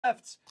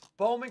left.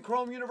 Bowman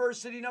Chrome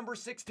University number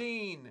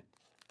 16.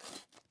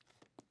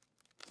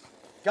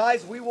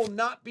 Guys, we will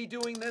not be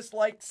doing this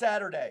like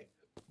Saturday.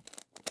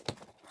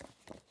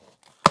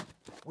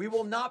 We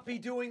will not be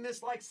doing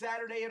this like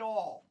Saturday at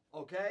all,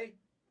 okay?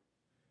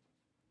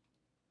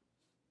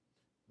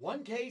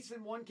 One case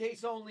and one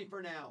case only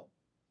for now.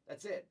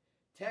 That's it.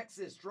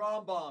 Texas,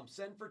 Drum Bomb,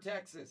 send for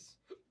Texas.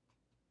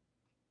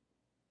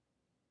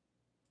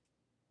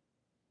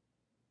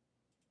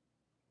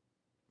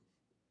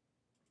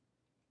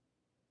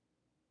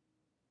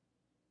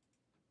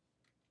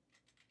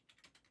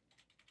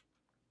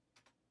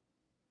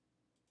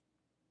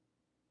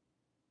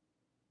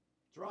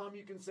 Drum,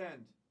 you can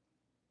send.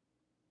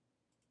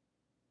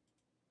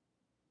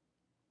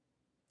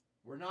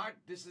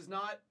 This is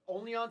not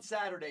only on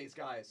Saturdays,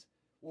 guys.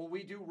 Will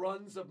we do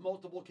runs of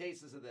multiple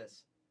cases of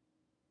this?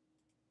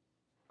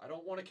 I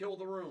don't want to kill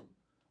the room.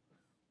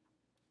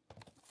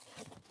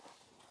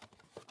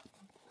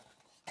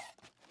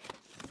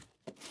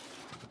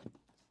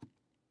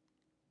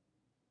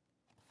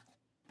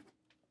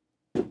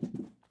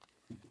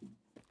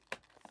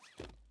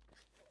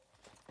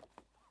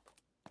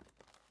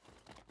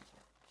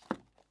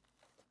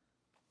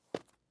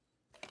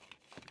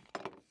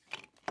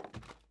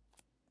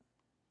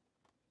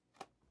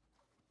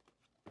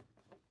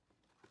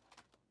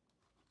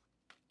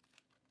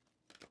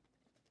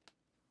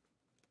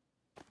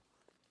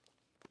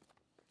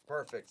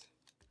 Perfect.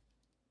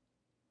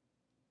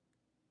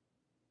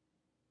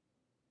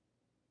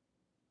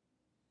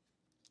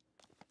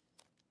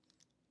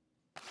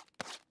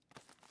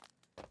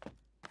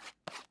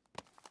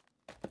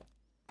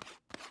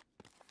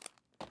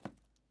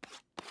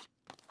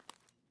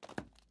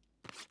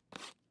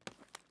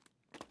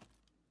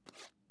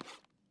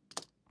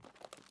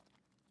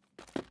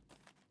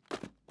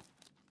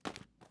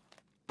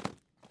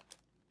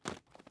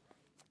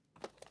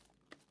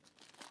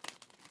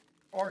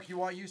 Ark, you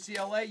want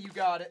UCLA? You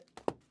got it.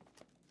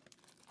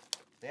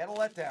 They had a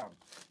letdown.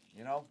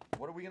 You know,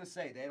 what are we going to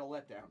say? They had a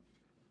letdown.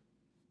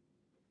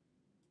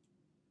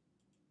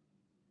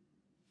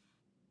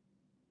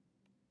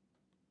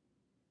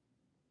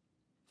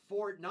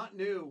 Fort, not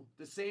new.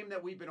 The same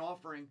that we've been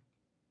offering.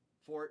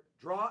 Fort,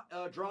 Drum,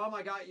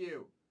 I got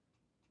you.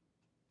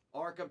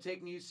 Ark, I'm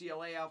taking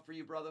UCLA out for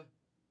you, brother.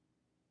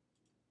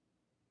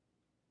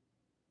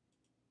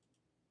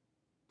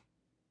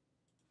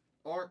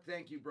 Ark,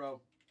 thank you, bro.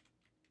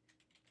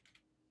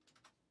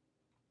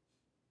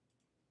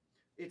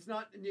 It's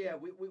not, yeah,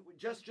 we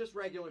just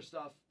regular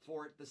stuff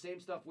for it. The same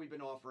stuff we've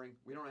been offering.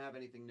 We don't have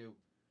anything new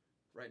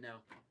right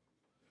now.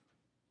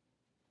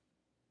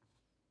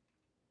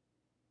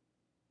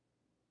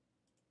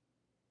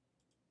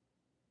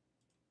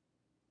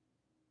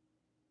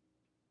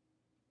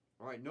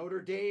 All right,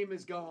 Notre Dame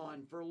is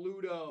gone for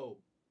Ludo.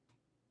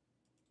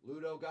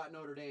 Ludo got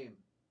Notre Dame.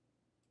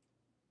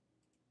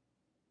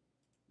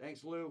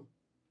 Thanks, Lou.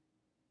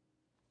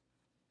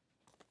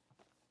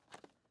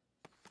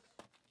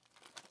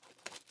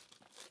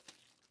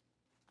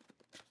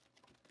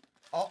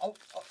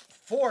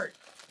 Fort,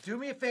 do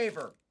me a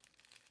favor.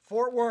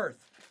 Fort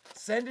Worth,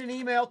 send an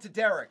email to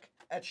Derek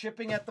at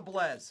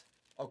shipping@theblaze,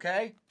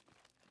 okay?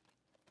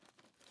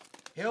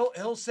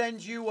 He'll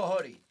send you a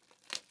hoodie.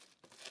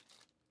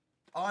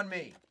 On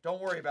me.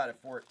 Don't worry about it,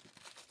 Fort.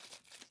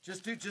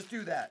 Just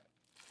do that.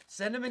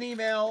 Send him an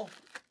email,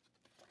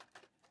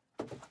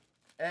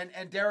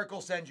 and Derek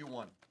will send you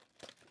one.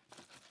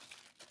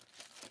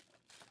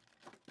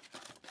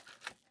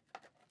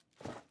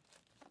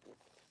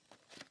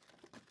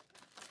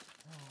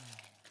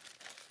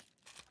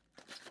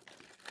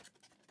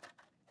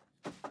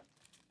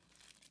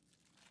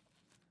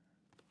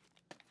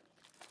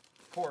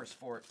 Of course,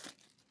 Fort.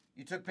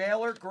 You took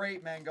Baylor?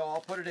 Great, Mango. I'll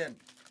put it in.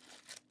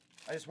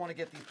 I just want to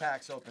get these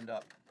packs opened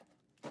up.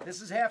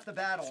 This is half the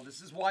battle.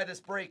 This is why this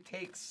break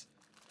takes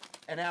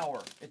an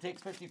hour. It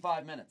takes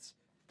 55 minutes.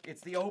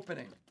 It's the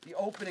opening. The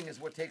opening is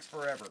what takes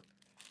forever.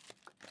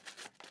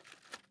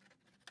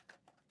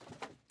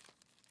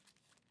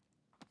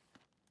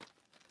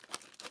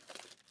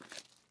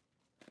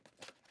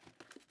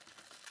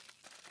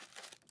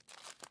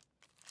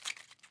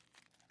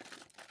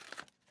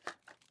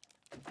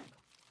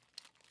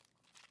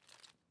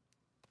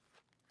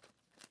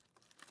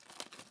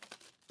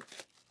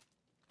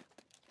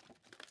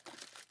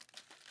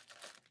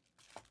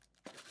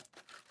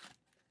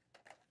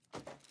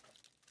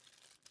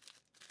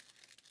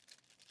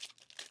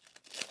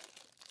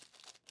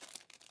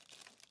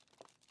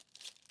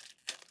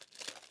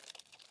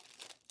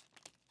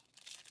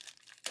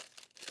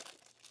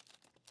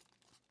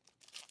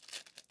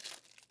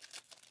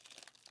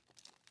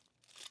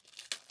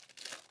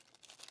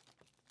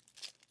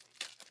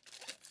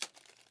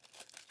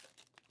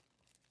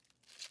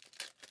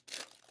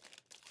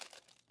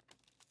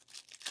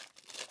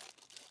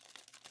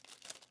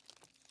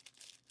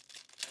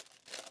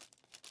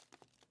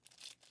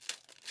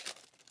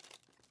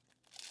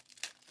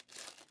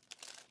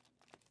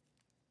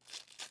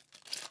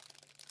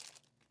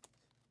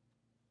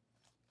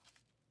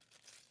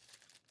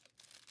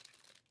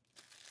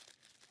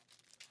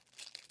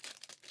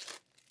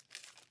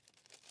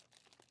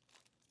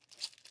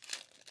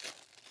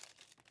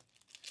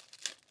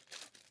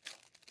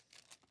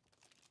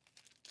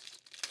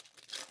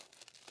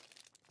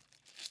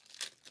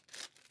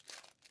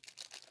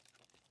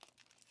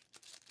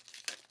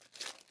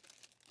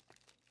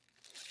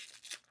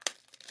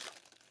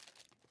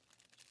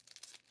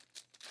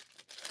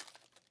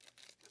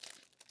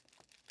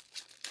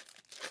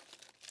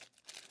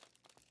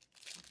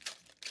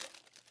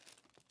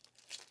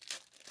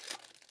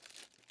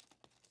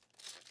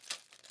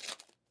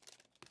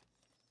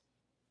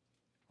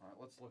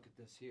 look at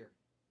this here.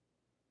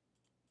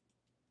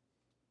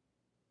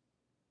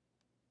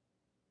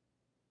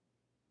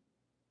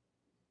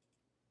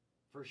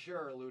 For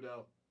sure,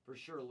 Ludo. For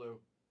sure, Lou.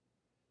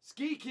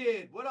 Ski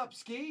Kid. What up,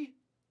 Ski?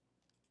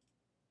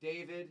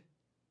 David.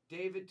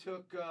 David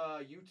took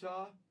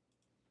Utah.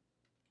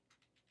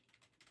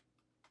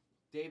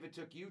 David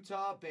took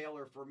Utah.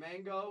 Baylor for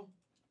Mango.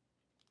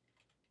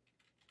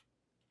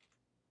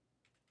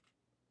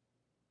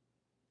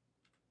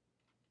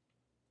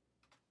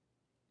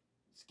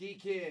 Ski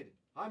Kid.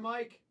 Hi,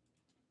 Mike.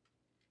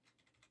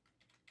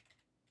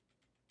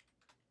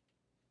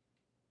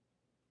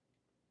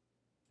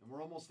 And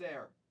we're almost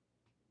there.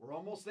 We're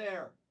almost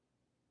there.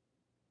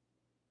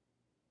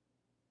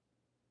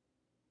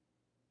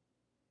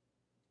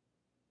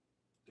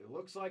 It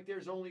looks like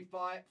there's only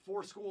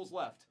 4 schools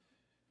left.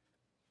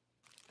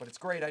 But it's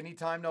great. I need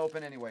time to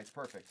open anyway. It's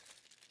perfect.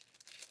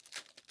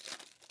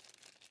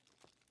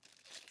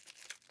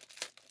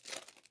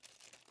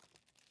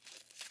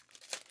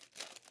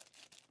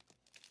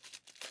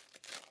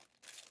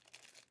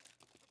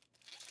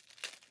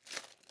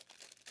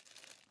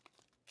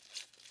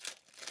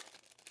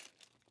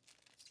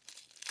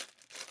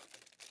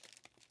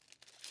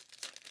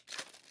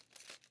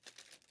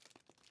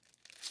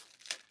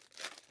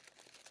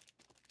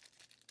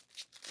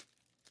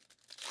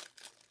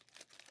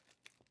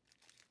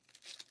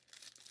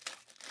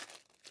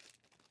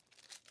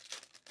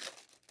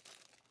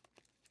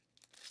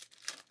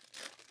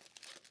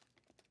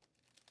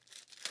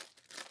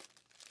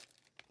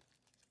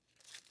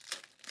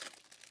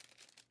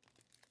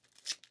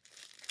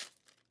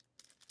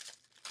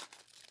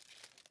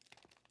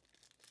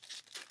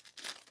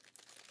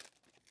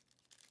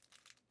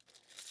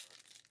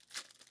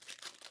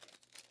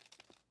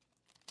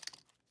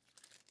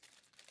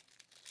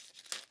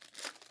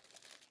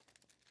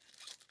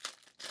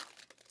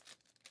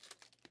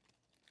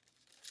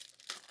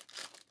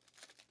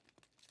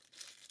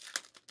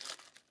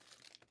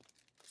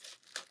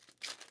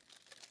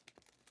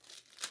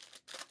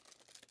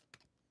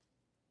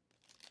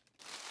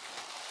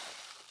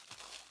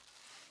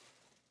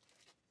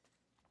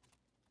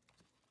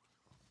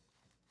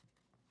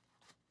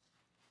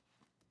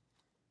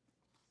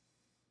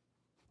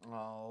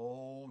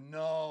 Oh,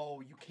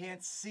 no. You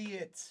can't see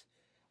it.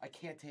 I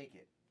can't take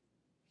it.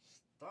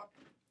 Stop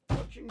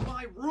touching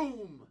my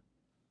room.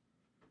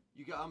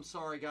 I'm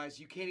sorry, guys.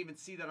 You can't even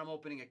see that I'm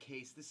opening a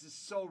case. This is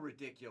so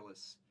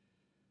ridiculous.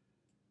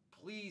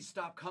 Please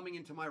stop coming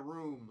into my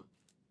room.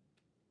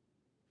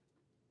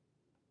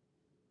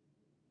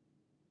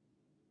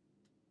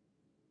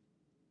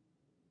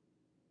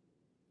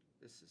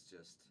 This is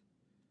just...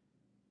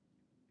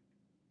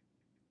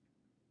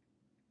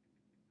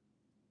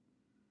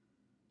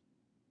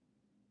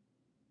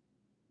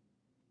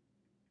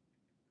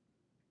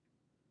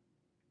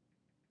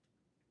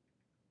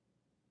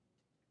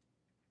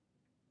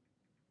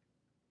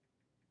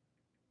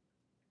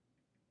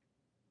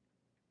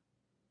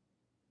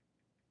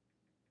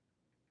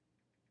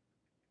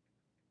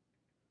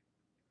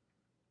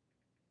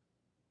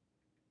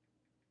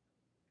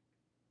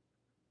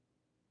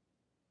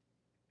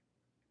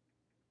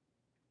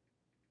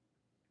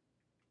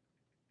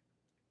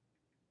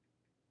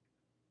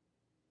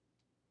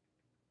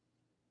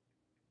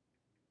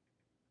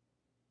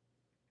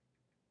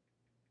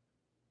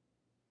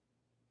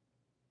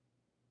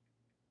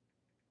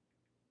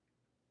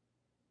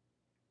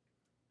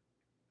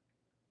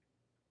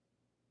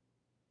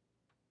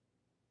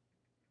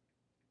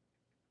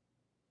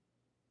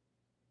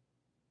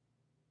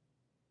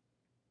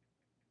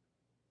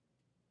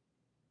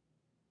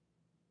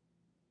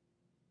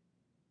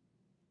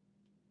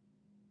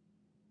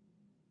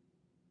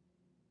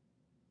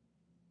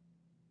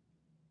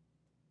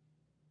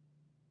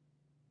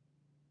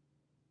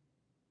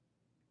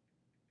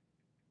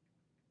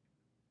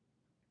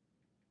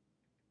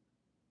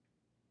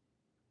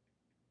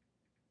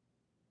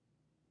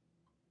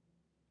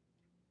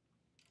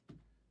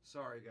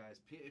 Sorry, guys.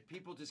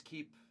 People just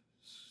keep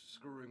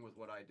screwing with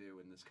what I do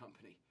in this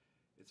company.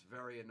 It's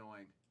very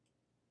annoying.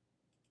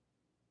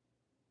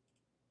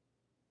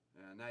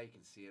 Now you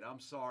can see it. I'm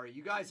sorry.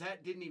 You guys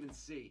didn't even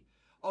see.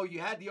 Oh, you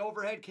had the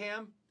overhead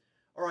cam?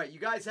 All right, you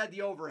guys had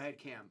the overhead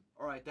cam.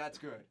 All right, that's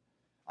good.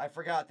 I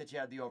forgot that you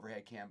had the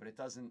overhead cam, but it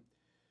doesn't...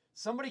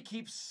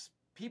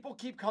 People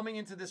keep coming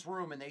into this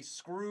room and they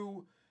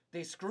screw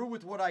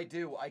with what I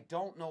do. I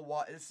don't know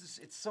why. It's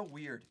so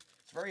weird.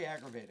 It's very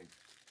aggravating.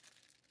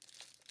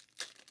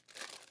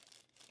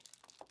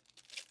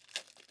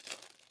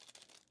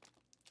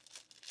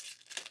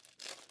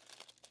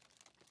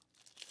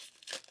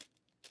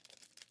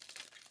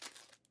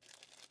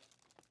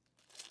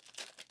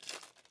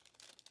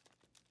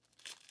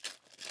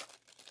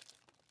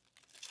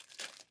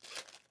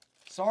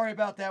 Sorry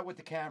about that with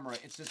the camera.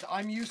 It's just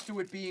I'm used to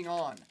it being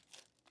on.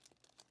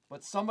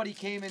 But somebody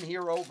came in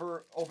here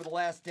over the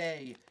last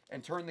day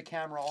and turned the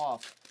camera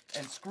off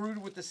and screwed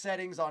with the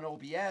settings on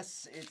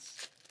OBS.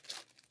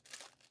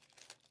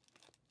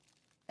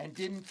 And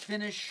didn't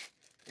finish.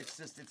 It's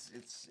just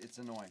it's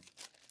annoying.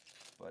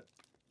 But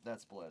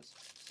That's Blizz.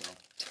 So.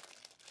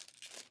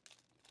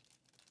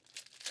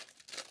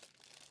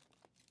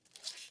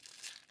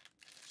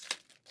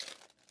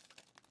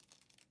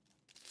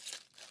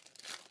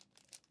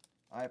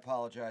 I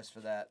apologize for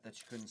that you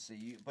couldn't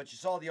see. But you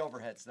saw the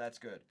overhead, so that's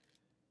good.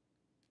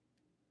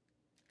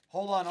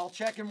 Hold on, I'll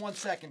check in 1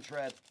 second,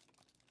 Tread.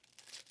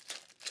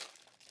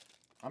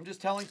 I'm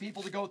just telling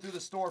people to go through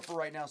the store for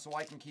right now so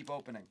I can keep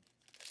opening.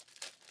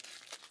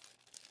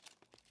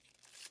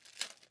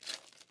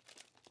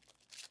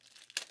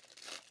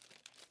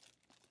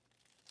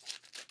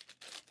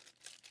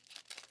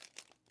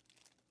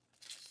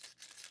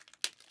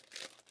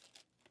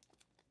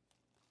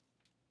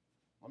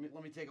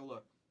 Let me take a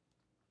look.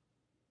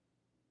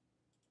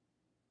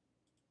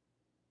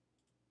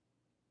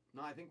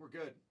 No, I think we're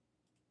good.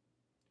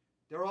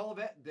 They're all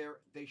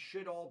they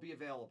should all be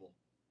available.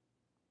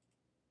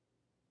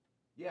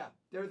 Yeah,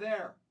 they're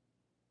there.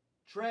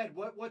 Tread,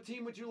 what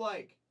team would you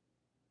like?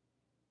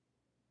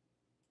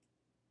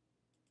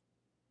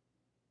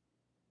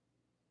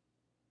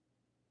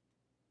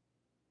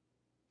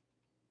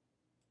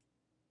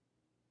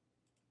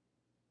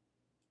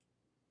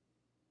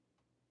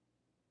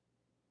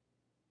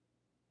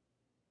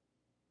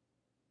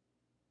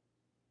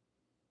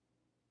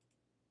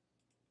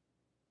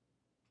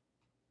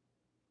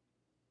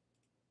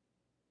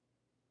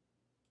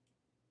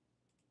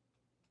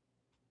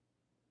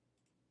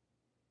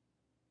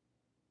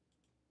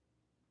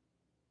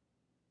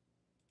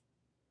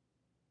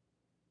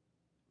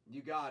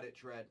 You got it,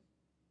 Tread.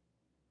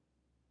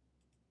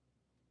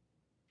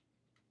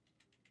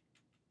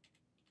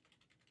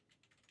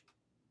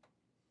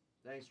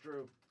 Thanks,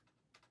 Drew.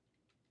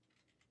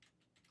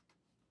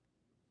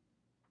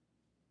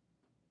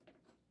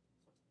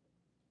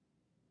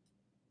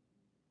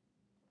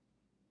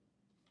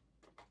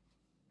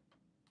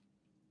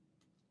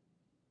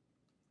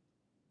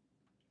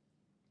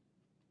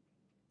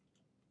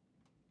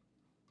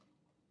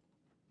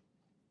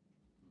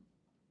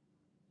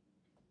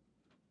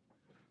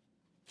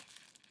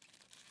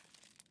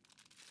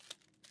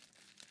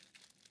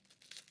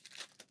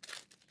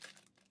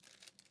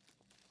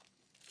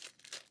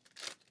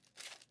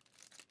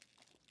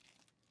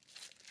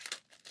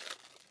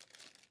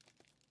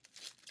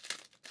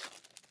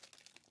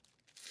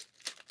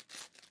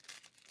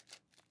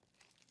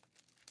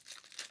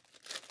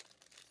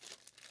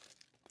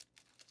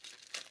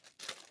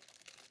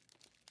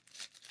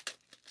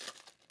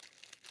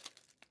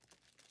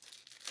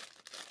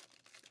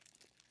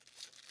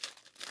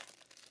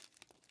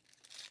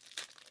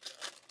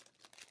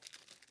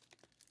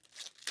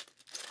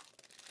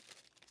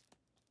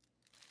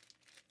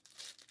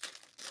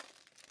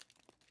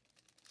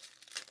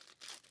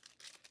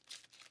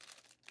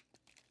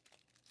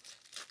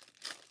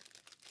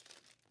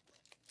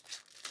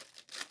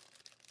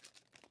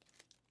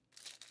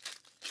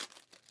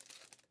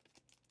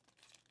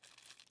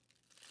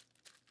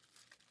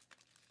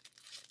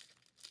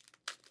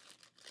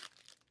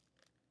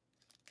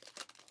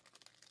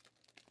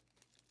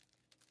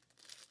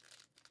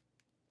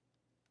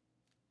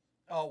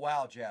 Oh,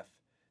 wow, Jeff.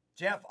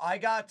 Jeff, I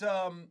got,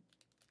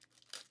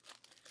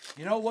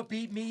 you know what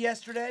beat me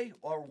yesterday?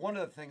 Or one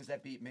of the things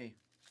that beat me.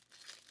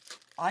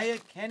 I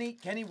had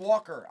Kenny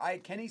Walker. I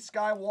had Kenny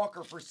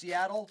Skywalker for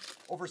Seattle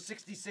over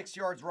 66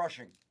 yards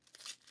rushing.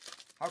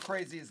 How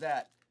crazy is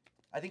that?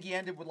 I think he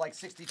ended with like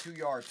 62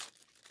 yards.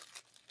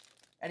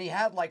 And he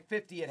had like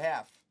 50 at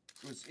half.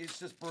 It's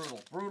just brutal.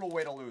 Brutal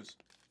way to lose.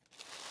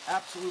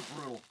 Absolute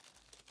brutal.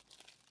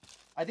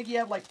 I think he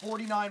had like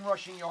 49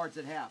 rushing yards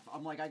at half.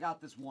 I'm like, I got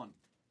this one.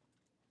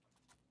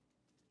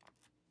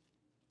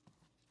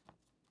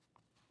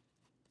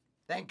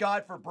 Thank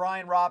God for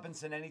Brian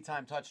Robinson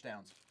anytime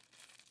touchdowns.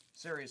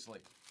 Seriously.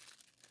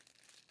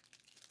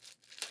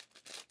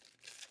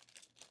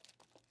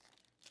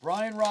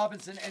 Brian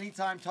Robinson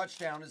anytime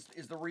touchdown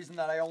is the reason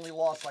that I only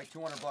lost like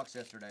 $200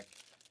 yesterday.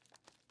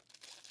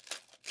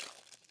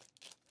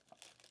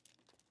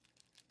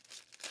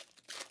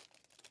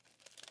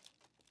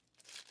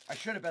 I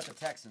should have bet the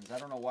Texans. I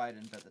don't know why I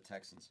didn't bet the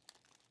Texans.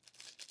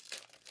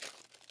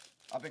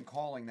 I've been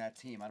calling that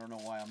team. I don't know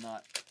why I'm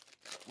not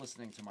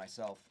listening to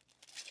myself.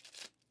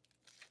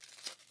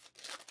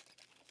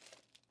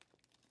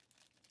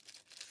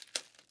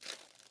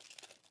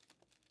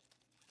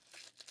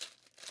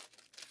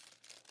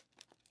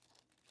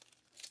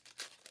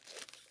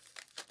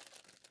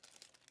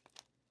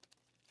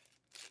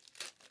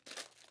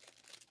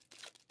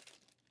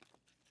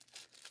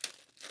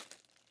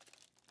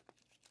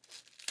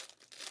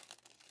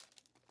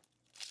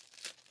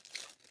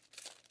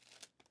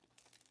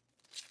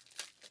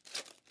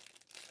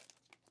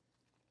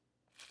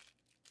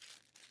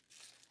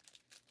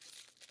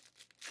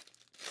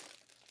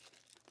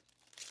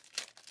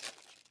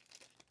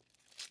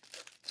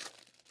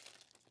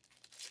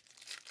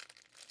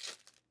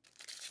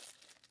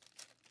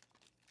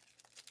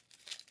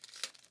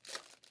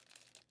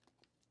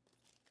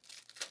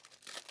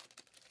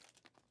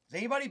 Is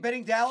anybody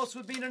betting Dallas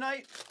with me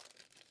tonight?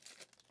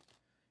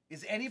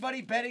 Is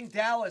anybody betting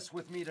Dallas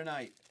with me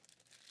tonight?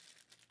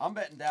 I'm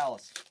betting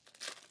Dallas.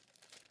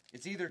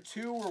 It's either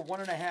 2 or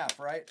 1.5,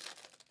 right?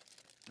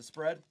 The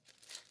spread.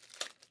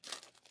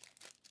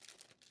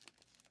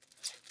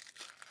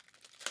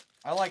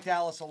 I like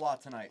Dallas a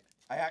lot tonight.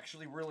 I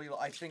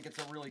think it's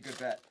a really good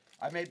bet.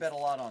 I may bet a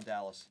lot on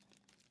Dallas.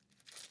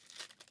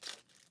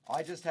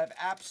 I just have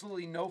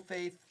absolutely no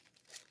faith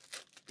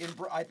in.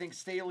 I think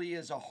Staley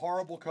is a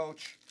horrible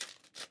coach.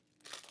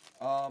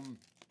 I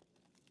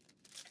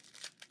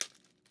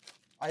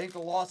think the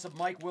loss of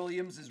Mike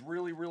Williams is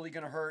really, really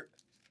going to hurt.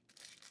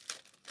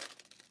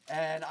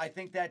 And I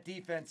think that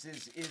defense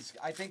is.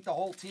 I think the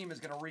whole team is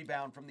going to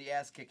rebound from the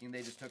ass kicking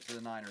they just took to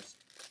the Niners.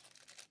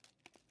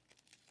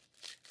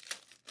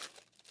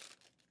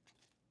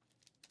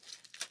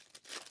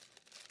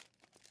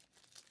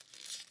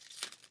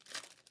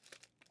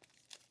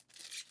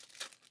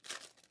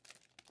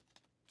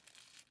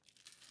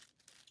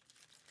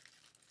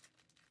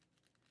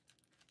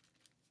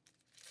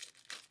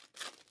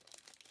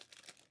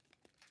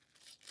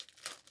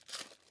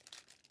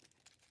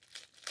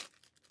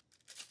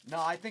 No,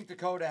 I think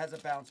Dakota has a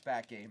bounce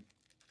back game.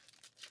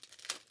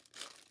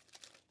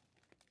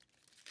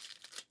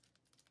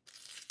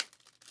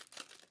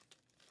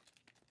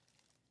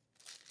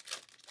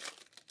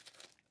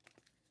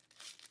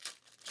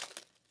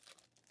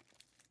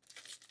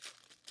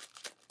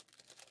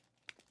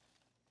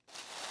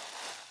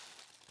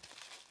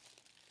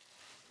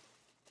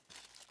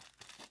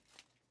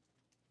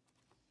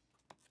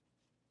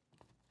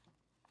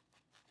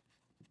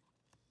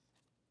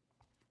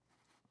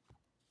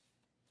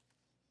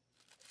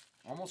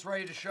 Almost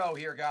ready to show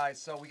here, guys,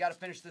 so we got to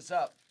finish this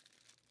up.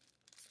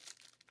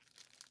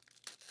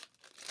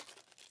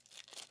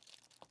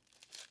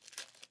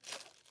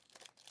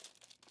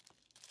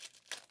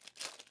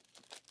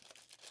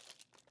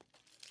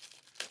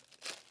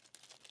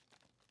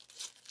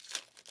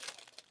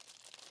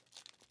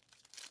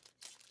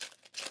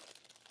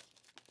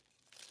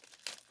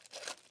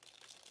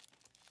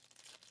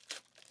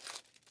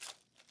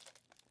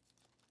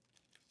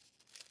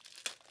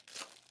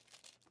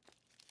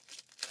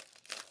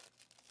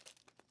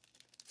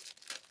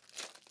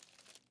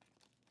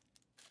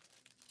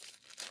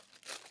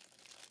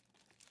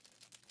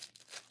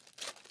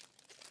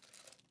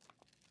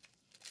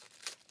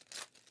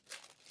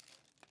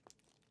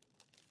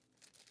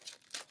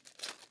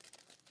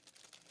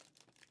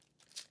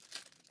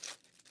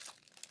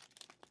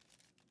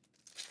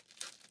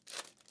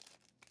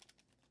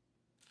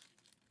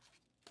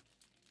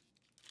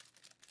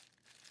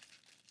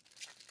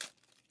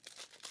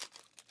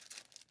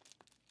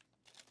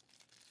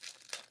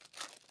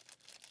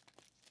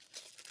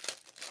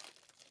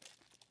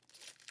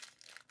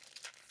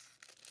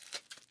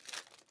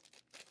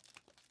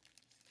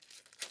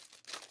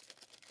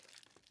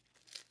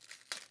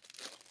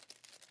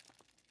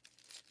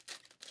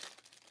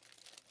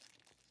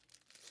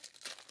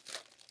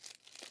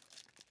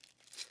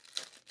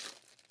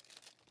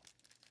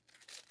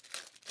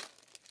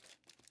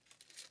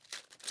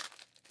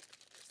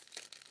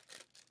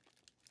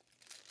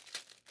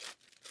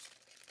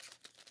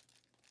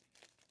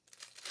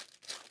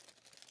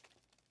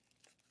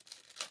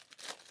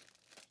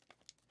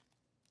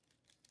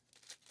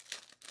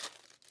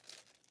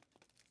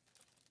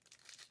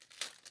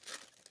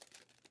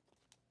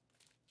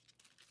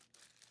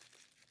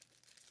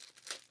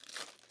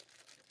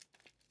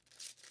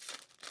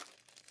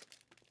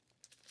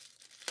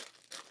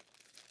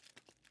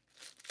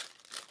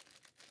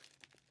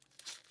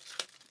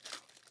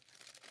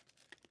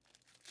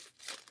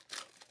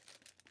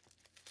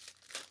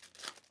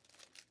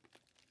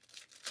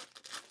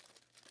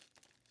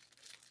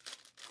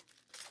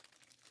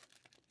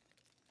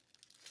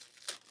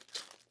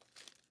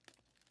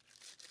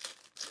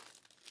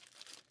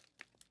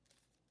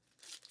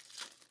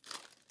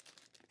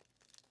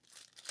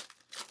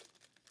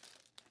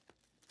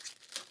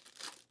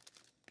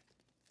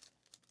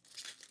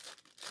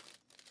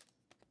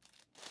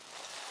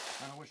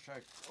 I wish I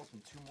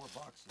opened 2 more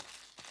boxes.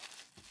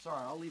 Sorry,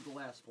 I'll leave the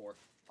last 4.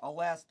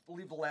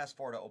 Leave the last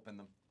 4 to open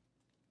them.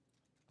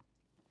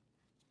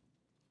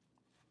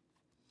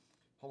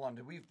 Hold on,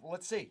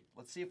 let's see.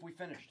 Let's see if we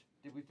finished.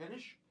 Did we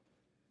finish?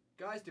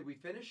 Guys, did we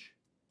finish?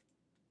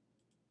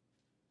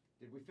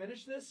 Did we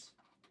finish this?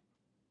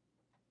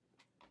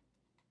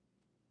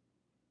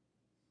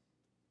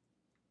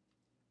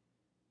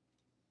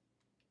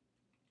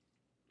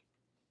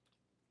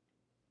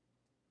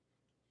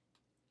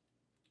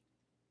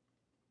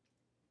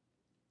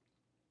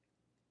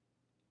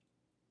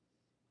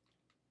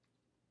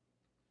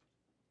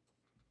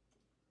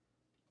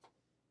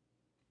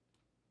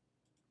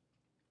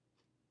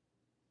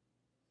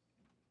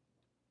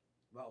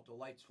 Well, the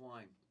light's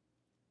flying.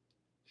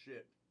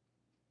 Shit.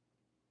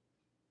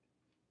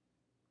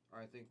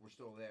 I think we're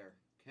still there.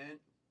 Kent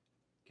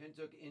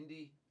took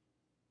Indy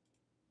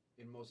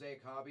in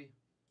Mosaic Hobby.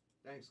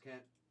 Thanks,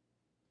 Kent.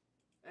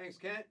 Thanks,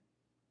 Kent.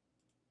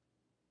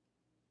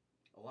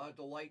 A lot of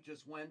delight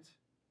just went.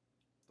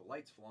 The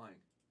light's flying.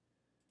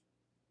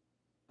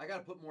 I got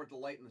to put more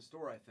delight in the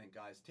store, I think,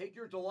 guys. Take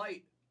your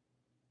delight.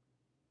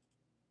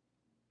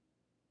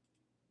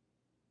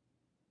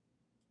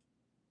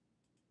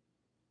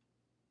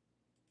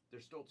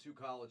 there's still 2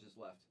 colleges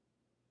left.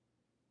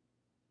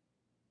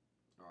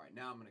 All right,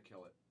 now I'm going to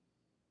kill it.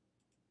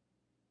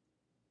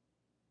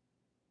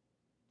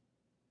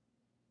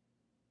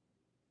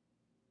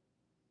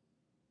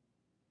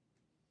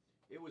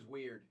 It was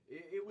weird.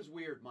 It was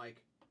weird,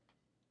 Mike.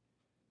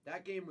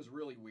 That game was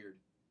really weird.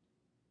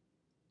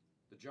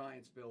 The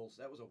Giants-Bills,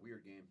 that was a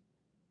weird game.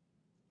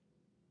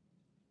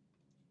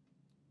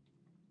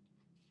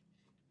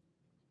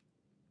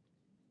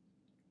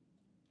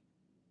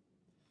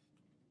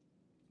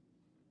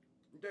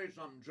 I'll tell you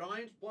something.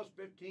 Giants plus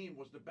 15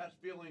 was the best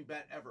feeling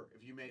bet ever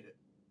if you made it.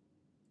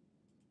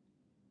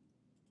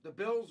 The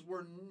Bills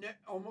were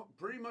almost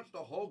pretty much the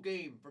whole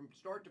game from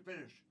start to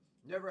finish.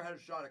 Never had a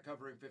shot at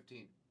covering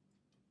 15.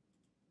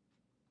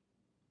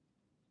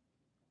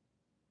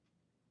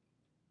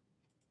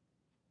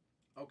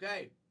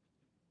 Okay.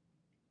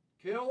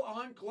 Kill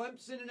on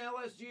Clemson and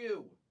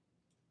LSU.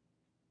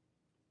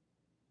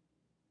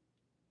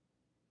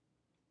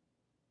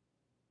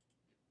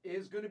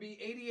 Is going to be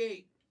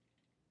 88.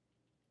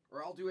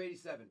 Or I'll do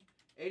 87.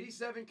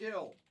 87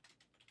 kill.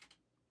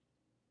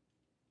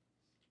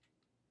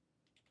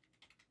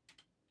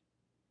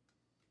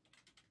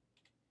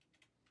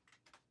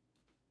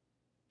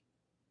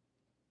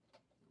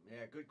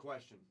 Yeah, good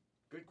question.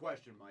 Good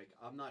question, Mike.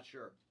 I'm not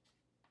sure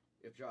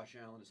if Josh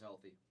Allen is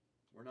healthy.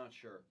 We're not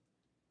sure.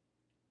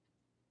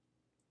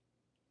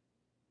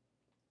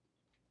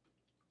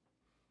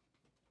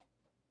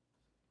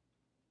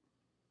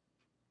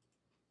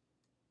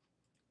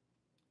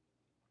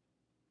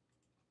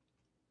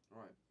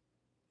 All right.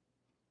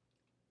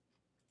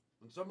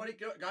 When somebody,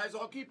 guys,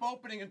 I'll keep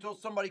opening until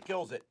somebody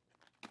kills it.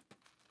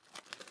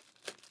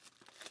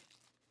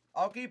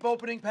 I'll keep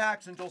opening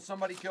packs until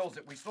somebody kills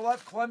it. We still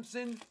have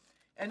Clemson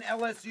and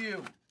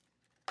LSU.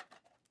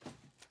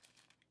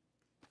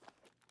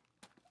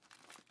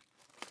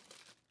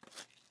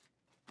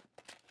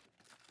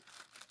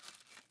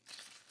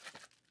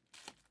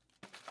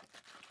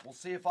 We'll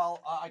see if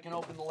I can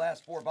open the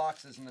last 4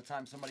 boxes in the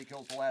time somebody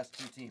kills the last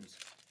 2 teams.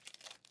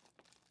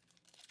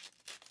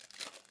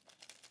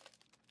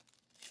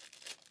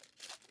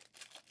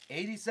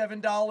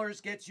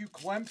 $87 gets you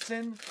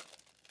Clemson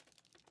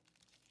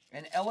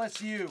and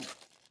LSU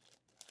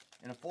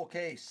in a full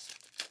case.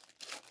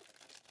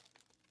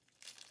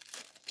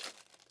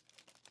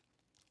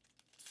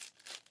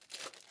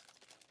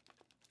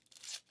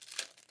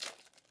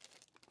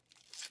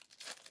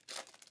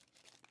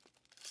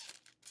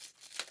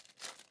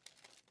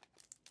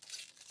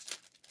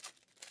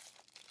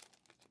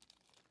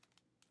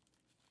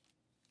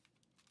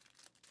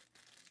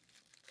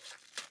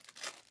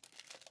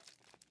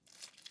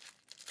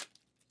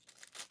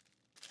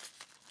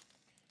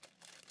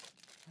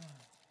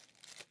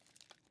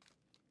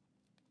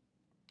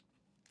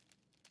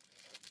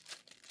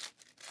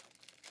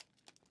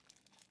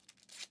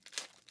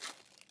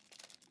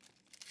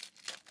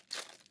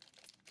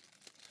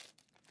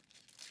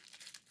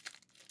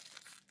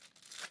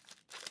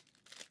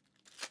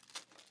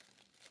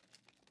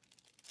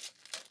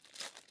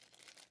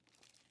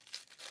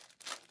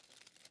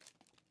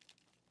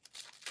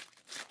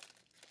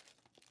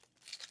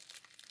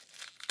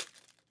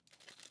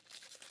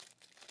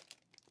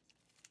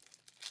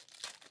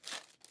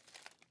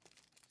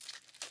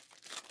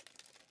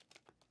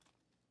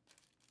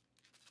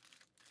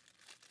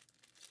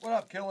 What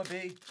up, Killer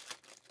B?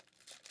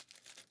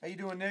 How you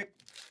doing, Nick?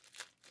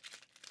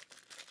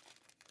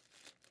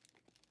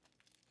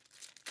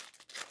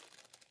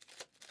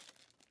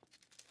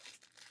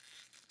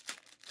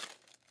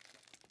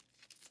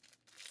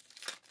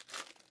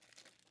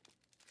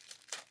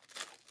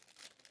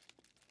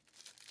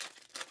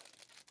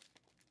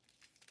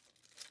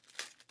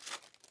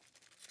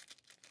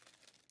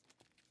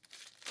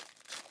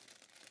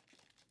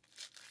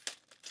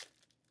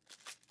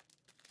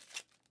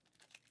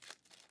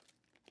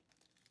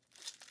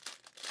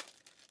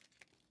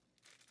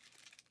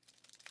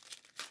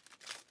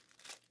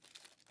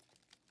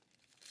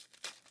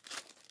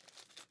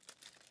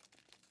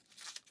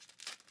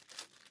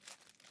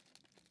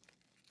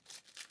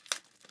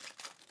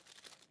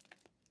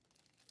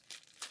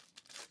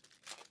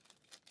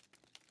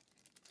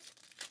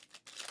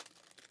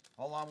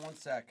 Hold on one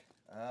sec.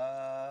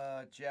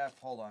 Jeff,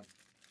 hold on.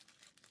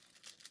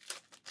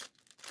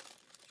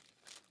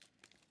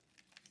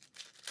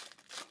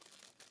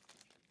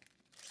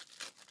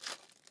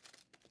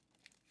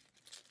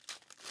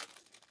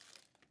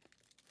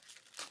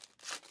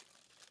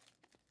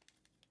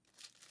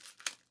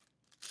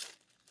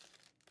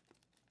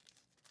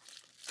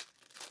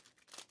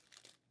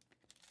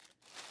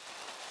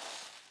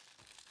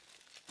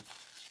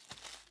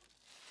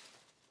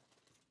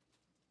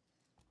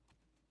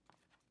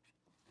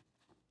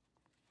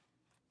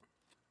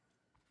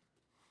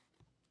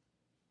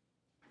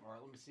 All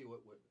right, let me see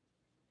what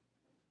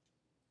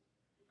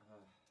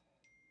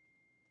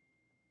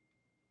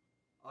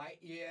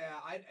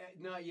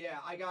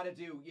I gotta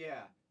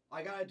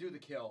do the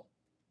kill.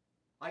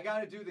 I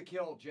gotta do the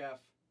kill, Jeff.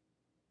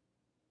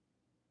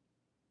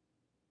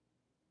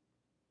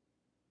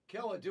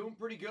 Kill it, doing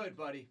pretty good,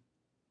 buddy.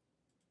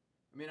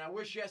 I mean, I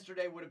wish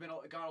yesterday would have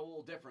gone a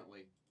little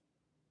differently.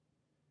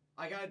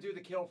 I got to do the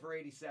kill for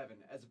 87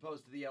 as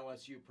opposed to the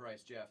LSU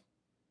price, Jeff.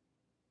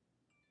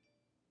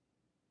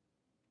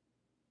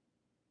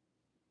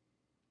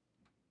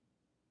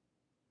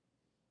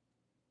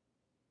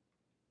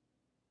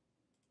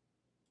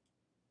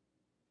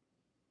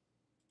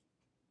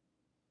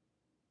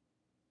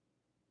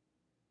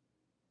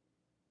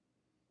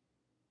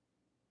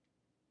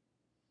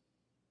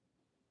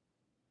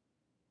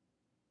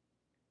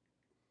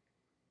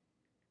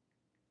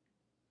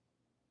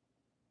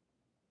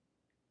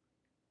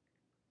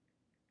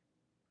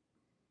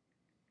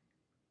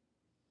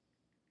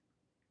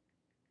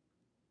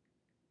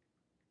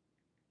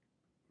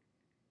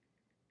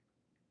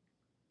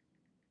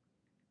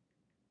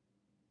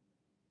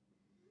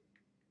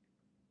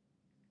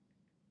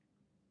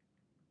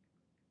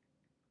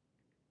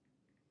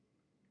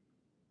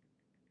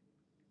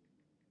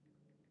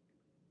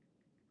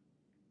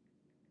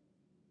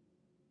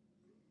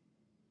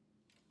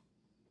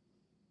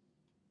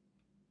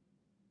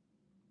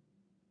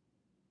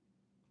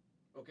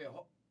 Okay,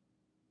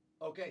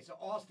 okay, so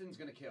Austin's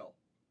going to kill.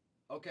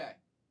 Okay.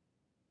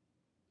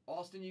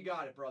 Austin, you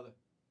got it, brother.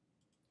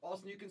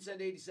 Austin, you can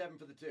send 87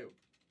 for the 2.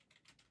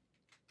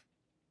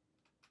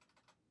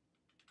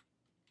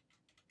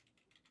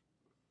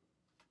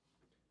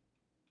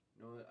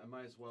 No, I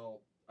might as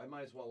well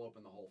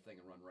open the whole thing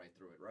and run right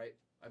through it, right?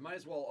 I might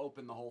as well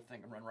open the whole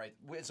thing and run right.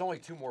 It's only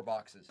 2 more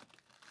boxes.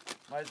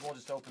 Might as well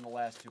just open the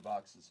last 2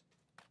 boxes.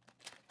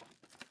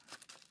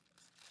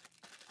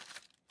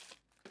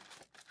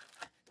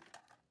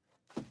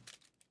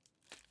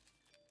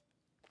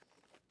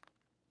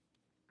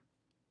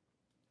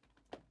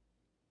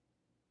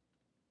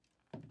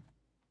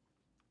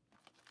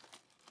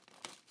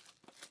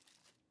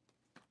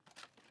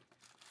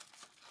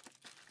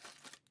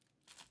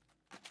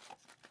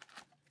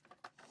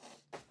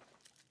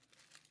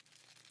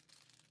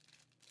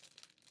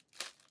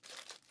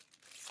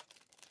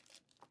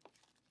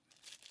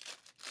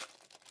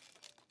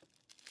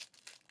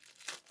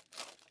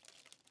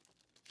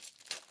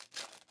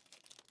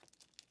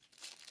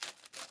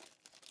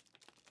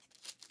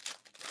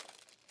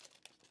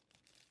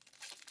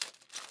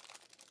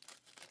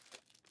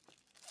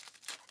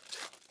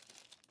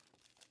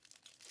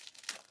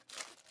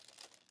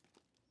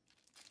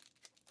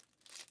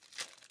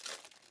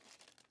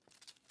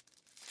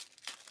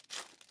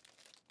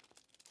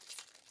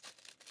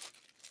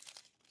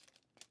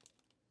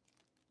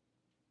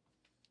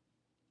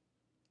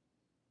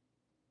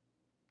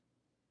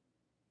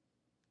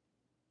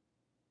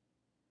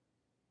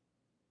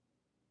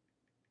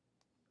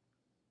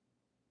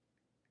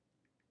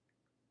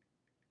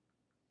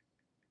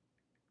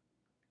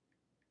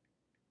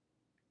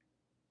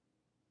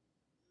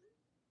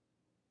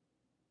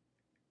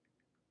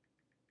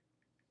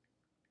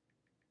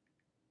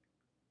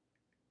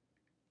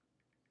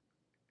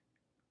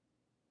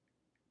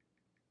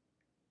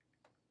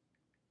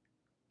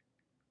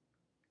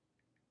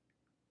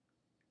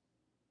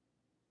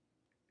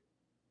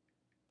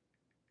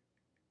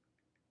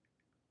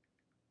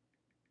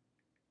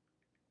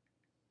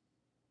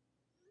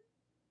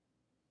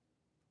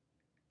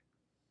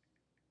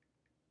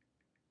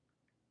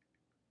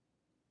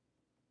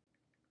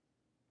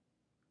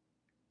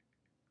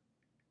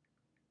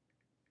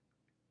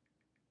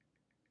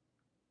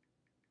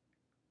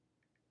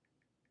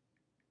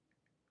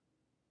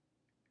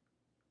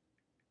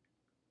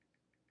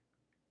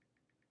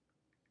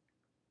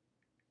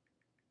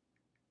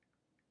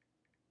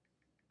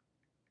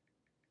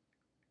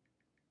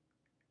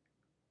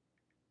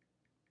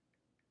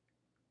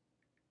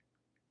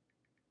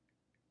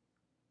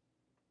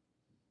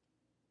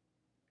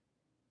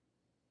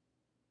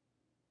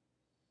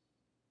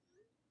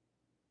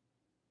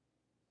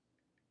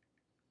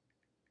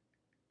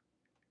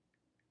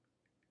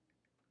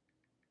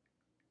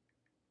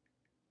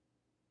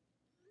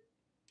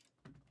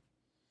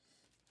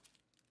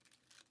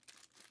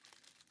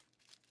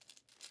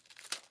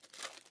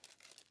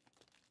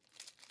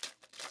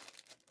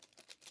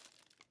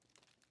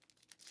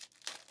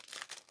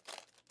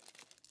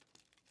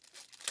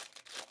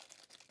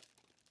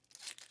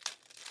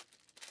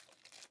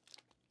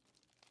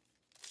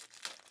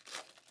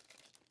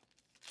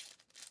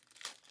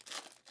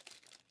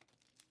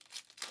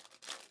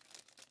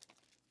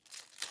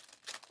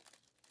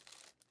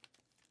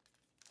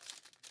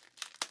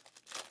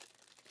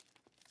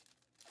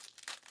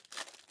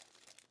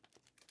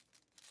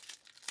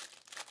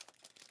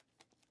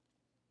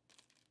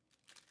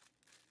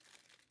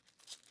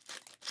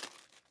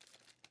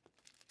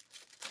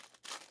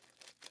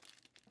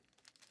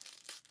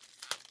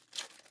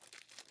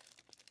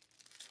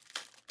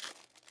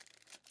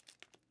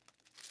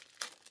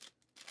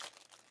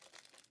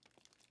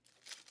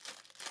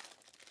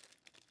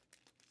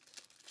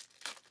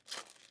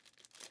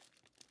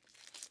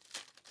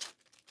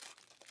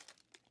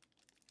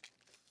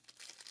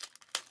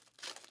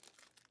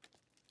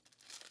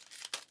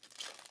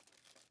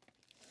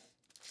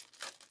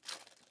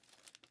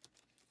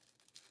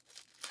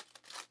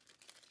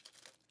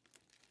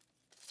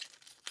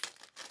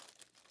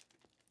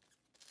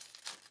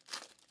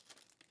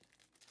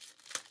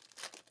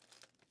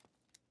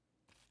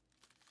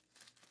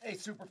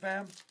 Super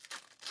Fam.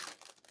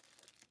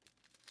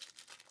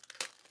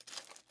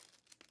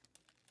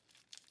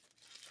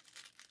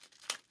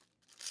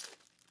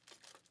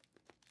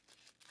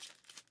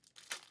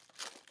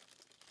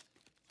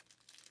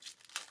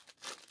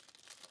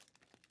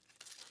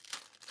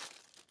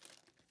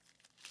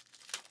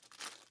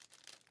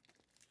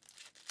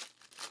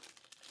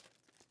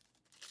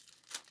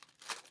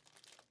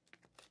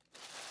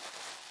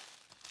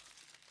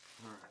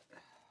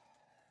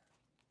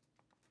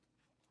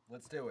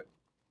 Let's do it.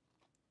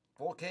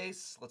 Full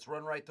case. Let's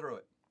run right through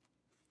it.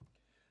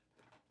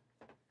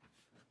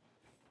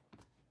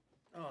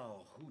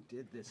 Oh, who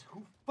did this?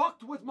 Who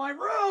fucked with my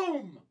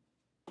room?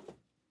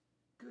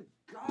 Good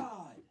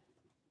God.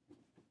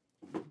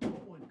 No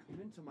one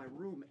come into my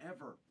room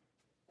ever.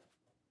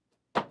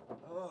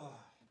 Ugh.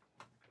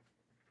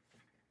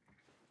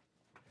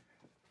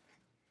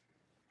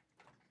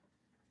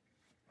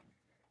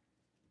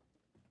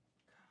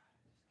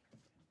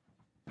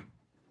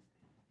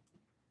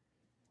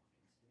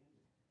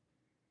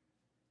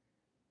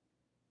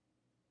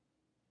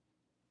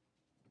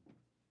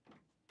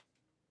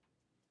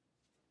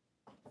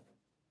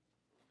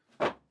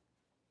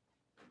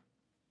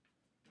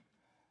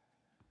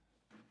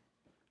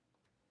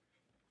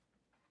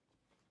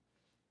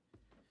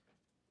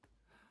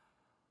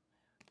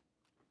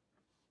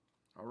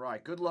 All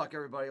right, good luck,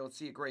 everybody. Let's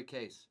see a great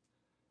case.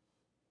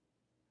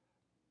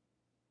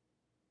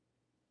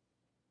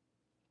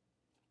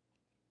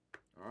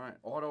 All right,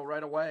 auto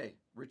right away.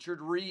 Richard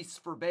Reese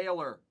for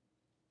Baylor.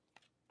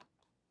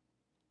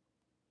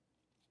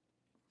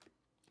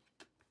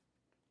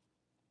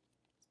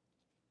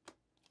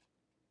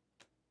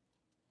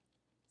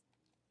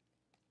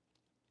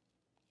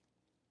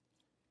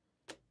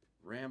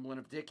 Ramblin'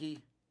 of Dickey.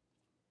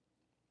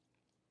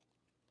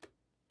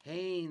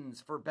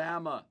 Haynes for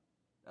Bama.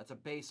 That's a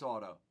base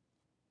auto.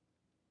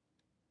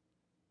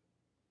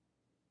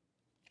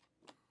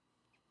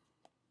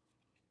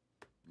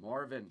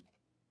 Marvin.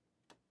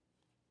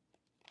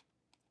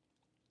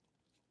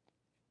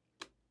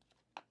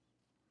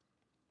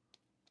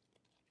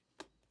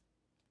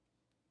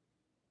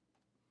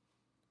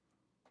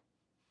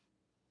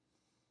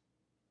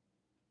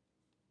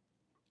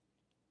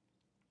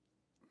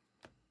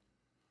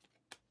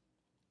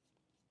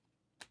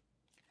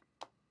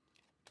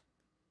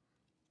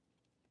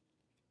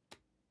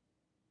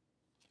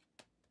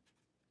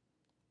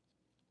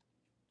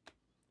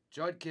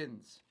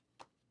 Judkins.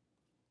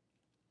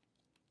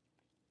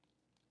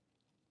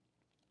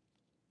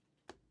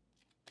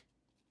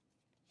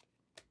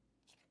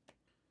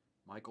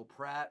 Michael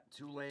Pratt,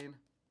 Tulane.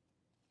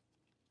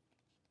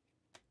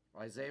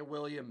 Isaiah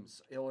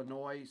Williams,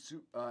 Illinois,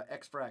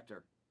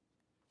 X-Fractor.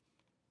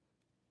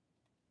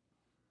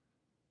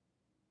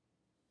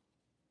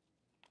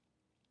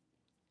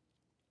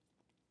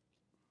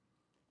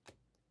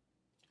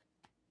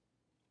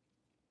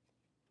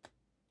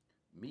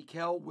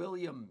 Mikael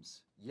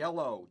Williams,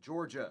 yellow,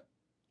 Georgia.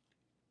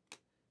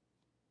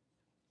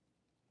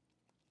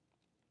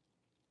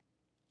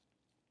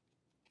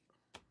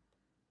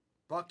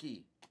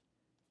 Bucky.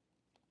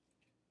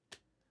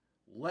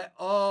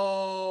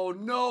 Oh,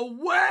 no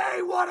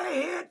way! What a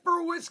hit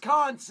for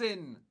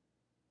Wisconsin!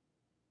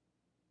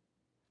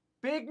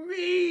 Big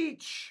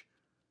Meech!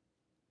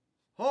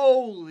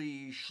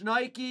 Holy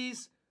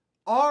shnikes.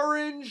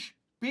 Orange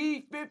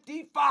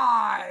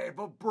B55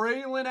 of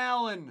Braylon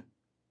Allen.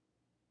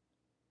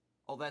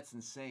 Oh, that's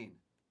insane.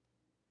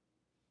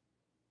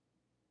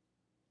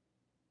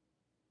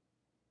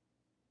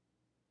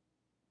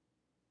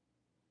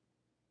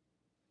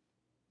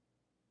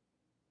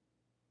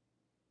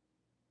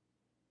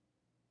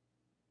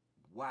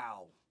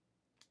 Wow.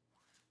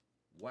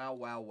 Wow,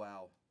 wow,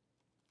 wow.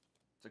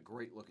 It's a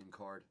great looking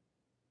card.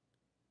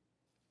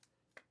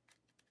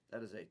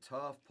 That is a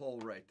tough pull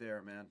right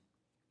there, man.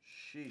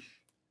 Sheesh.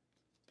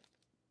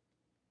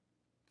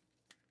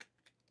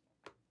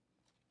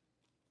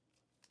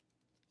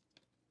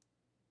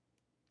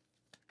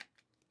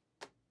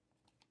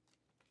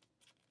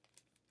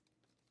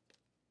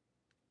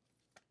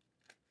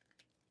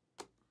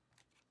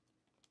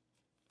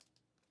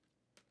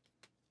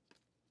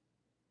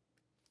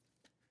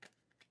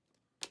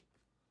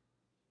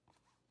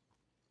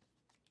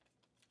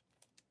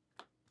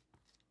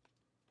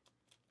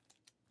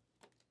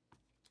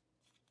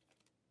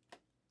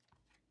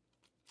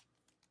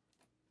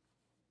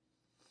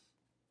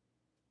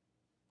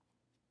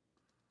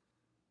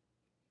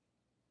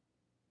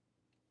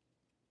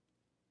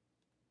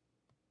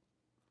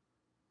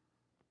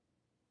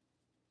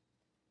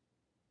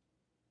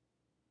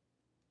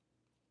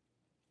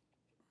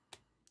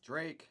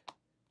 Drake.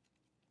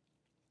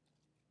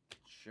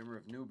 Shimmer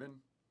of Newbin.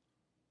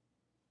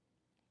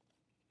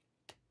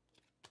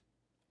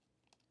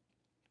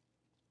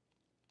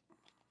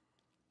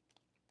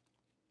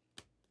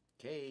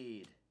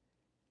 Cade.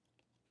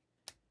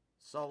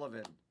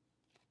 Sullivan.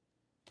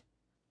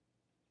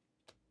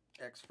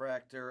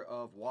 X-Fractor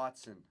of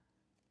Watson.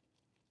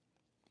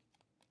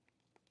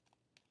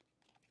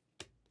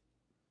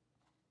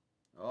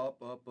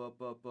 Up, up,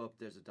 up, up, up.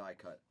 There's a die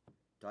cut.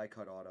 Die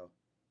cut auto.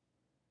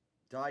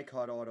 Die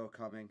cut auto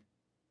coming.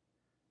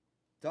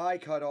 Die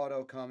cut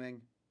auto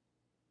coming.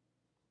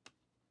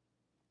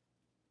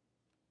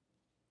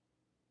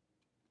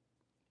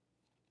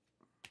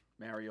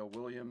 Mario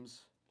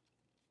Williams.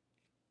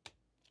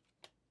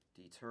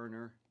 D.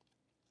 Turner.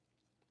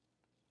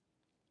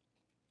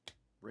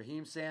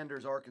 Raheem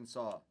Sanders,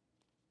 Arkansas.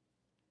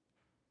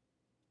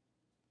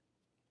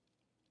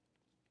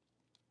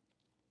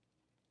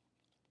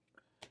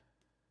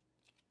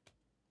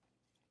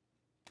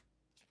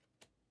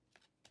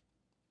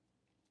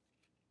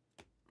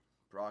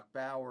 Brock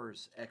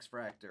Bowers,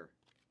 X-Fractor.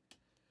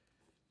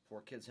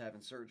 Poor kid's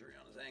having surgery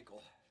on his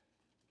ankle.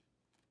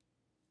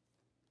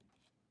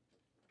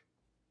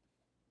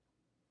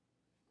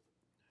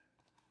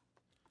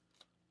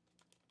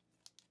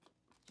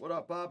 What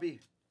up,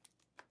 Bobby?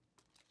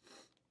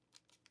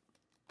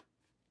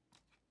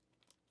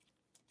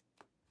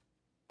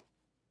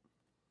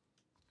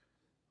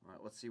 All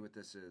right, let's see what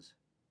this is.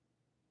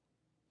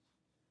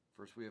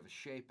 First, we have a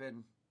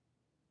Shapen.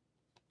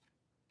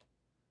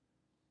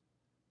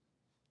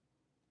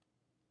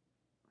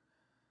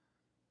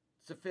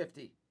 It's a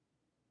 50.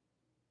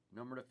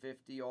 Number to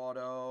 50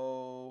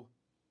 auto.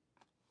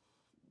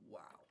 Wow.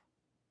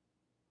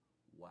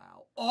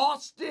 Wow.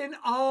 Austin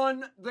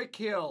on the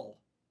kill.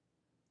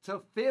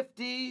 To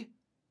 50,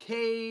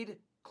 Cade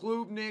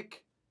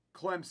Klubnik,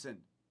 Clemson.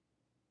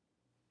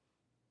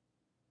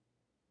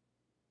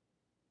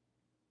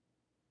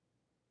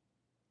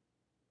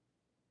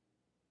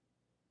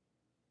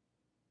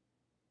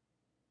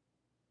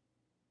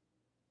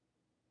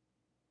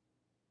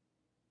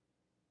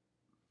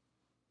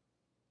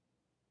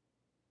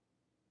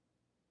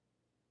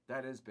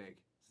 That is big.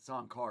 It's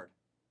on card.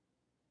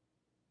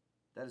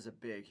 That is a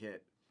big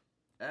hit.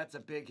 That's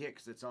a big hit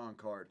because it's on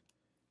card.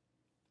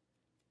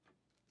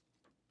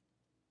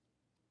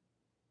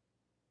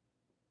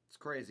 It's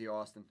crazy,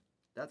 Austin.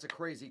 That's a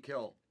crazy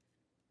kill.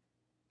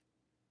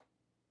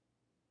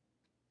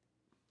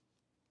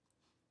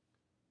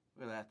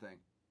 Look at that thing.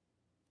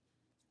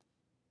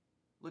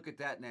 Look at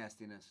that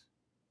nastiness.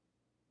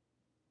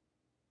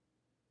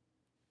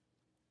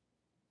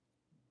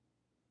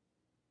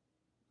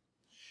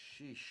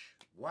 Sheesh.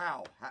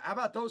 Wow. How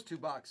about those two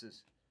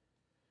boxes?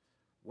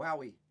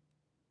 Wowie.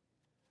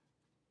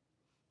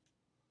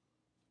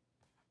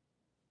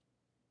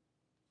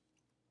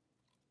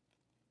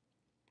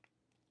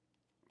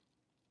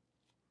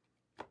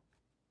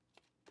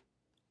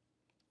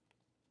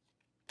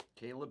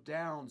 Caleb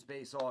Downs,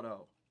 base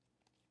auto.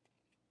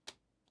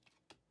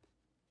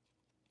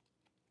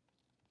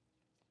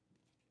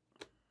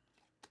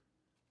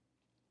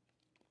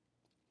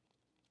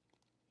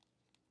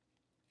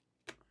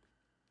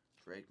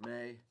 Drake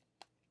May.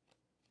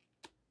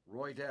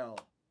 Roydell.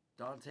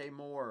 Dante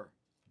Moore.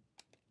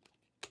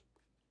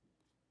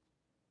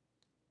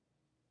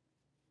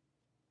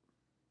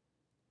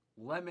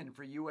 Lemon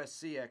for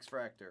USC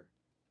X-Fractor.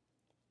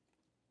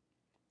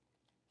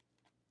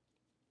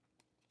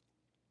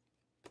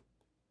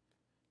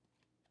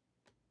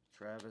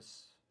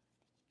 Travis.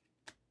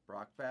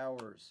 Brock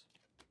Bowers.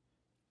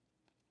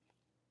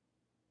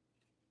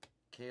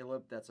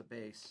 Caleb, that's a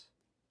base.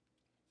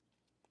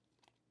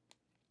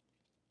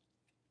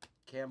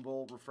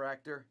 Campbell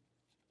refractor.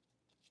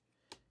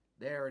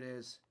 There it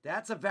is.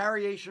 That's a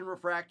variation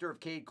refractor of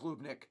Cade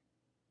Klubnik.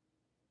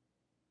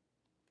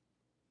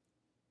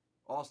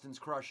 Austin's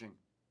crushing.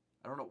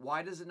 I don't know.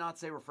 Why does it not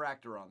say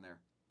refractor on there?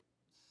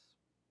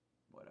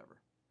 Whatever.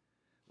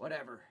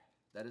 Whatever.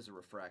 That is a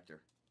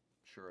refractor.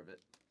 Sure of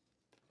it.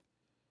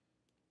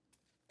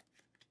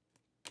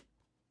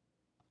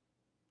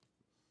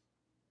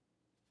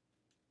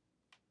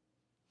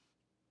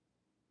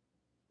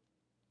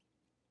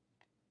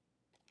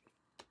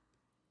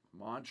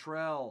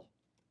 Montrell.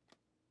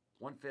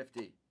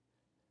 150.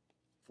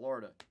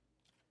 Florida.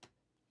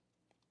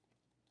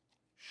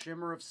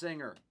 Shimmer of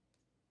Singer.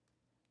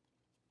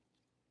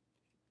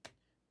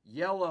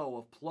 Yellow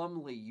of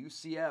Plumlee,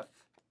 UCF.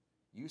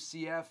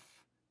 UCF,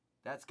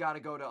 that's got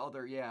to go to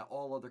other, yeah,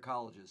 all other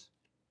colleges.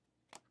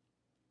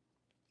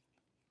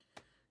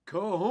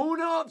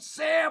 Kahuna of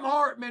Sam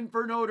Hartman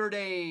for Notre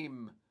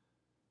Dame.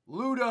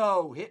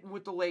 Ludo hitting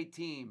with the late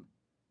team.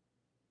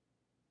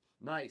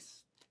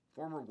 Nice.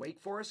 Former Wake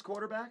Forest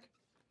quarterback?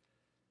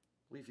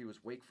 I believe he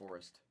was Wake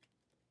Forest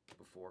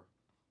before.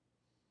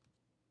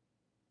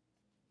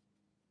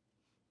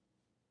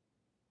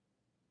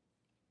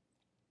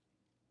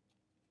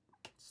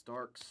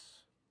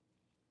 Starks.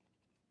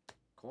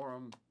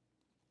 Corum.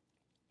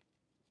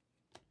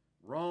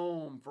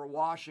 Rome for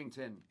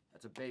Washington.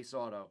 That's a base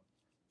auto.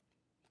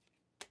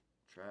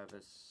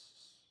 Travis.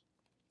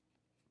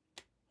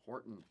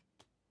 Horton.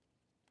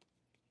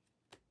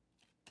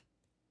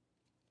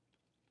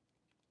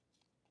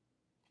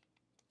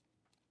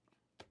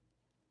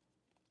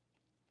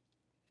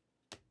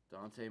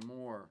 Dante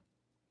Moore.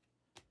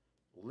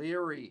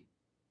 Leary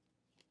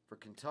for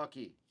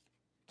Kentucky.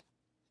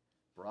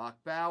 Brock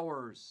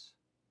Bowers.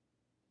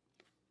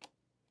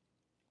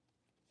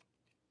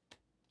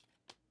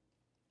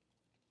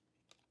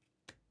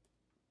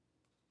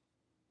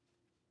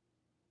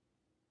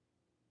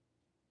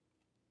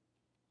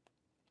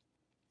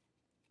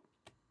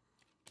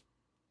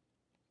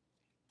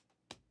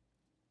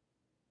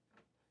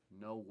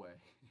 no way.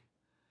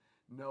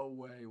 No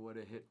way what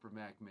a hit for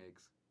Mac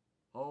Miggs.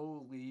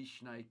 Holy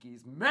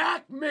shnikes.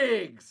 Mac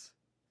Miggs!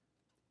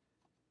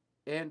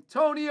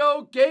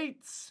 Antonio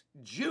Gates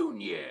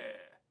Jr.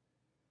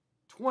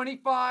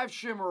 25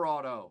 Shimmer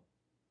Auto.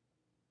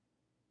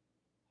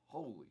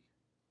 Holy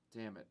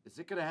damn it. Is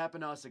it going to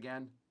happen to us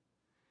again?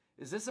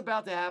 Is this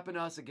about to happen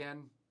to us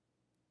again?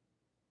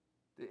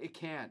 It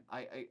can't.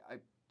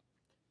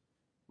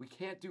 We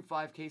can't do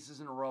 5 cases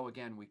in a row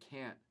again. We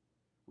can't.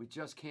 We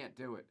just can't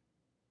do it.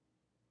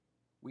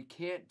 We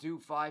can't do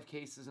 5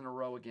 cases in a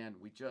row again.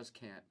 We just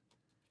can't.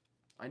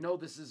 I know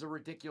this is a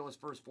ridiculous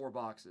first 4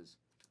 boxes,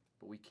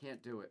 but we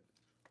can't do it.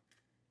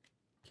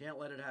 Can't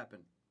let it happen.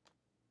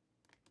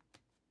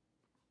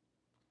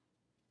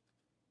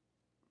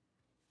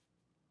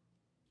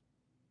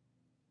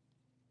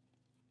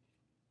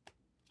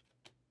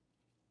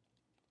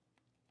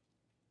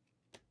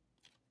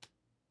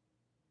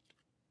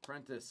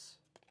 Prentice.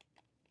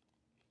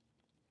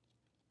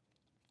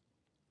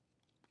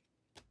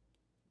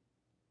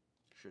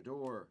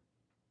 Shador.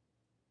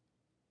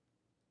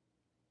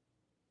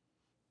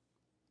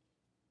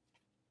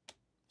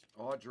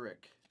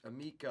 Audric.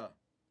 Amika.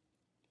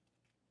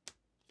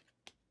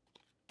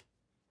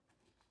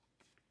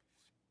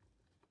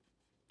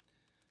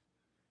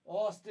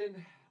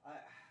 Austin,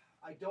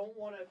 I don't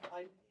want to,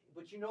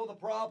 but you know the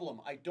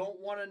problem. I don't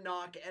want to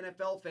knock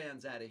NFL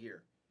fans out of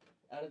here,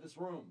 out of this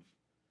room.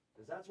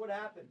 Because that's what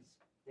happens.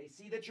 They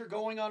see that you're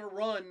going on a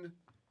run,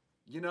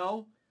 you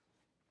know?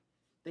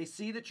 They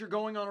see that you're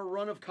going on a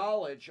run of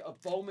college,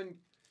 of Bowman,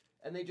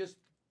 and they just,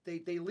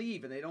 they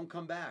leave and they don't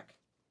come back.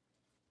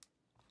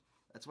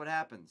 That's what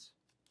happens.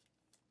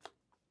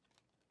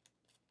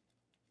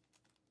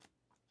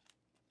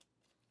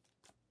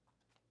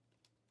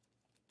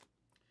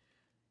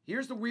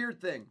 Here's the weird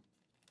thing.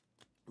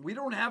 We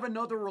don't have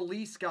another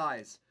release,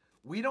 guys.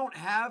 We don't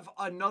have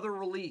another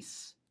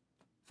release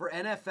for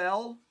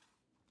NFL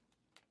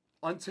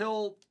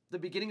until the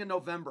beginning of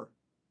November.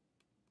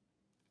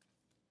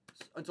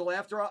 Until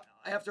after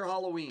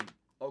Halloween,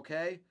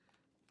 okay?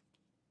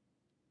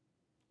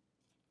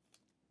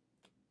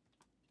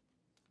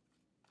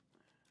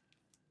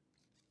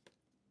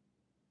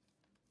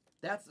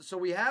 So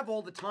we have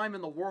all the time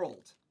in the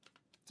world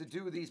to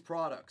do these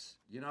products,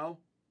 you know?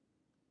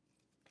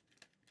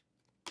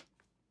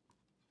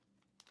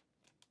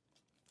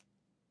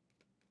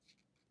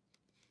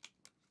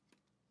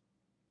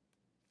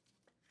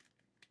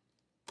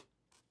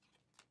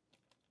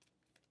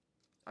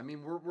 I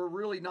mean, we're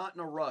really not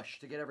in a rush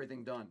to get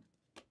everything done.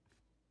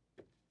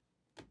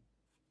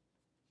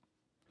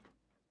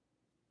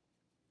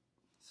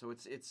 So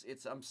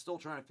it's I'm still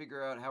trying to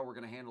figure out how we're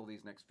going to handle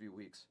these next few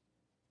weeks.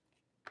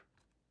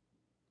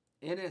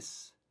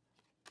 Ennis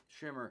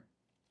Shimmer.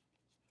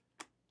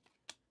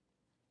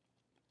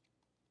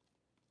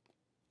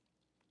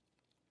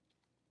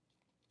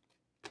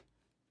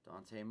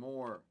 Dante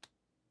Moore.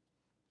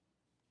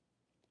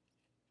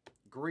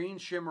 Green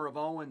Shimmer of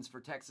Owens for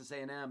Texas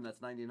A&M.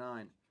 That's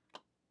 99.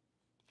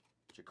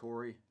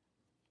 Jacory.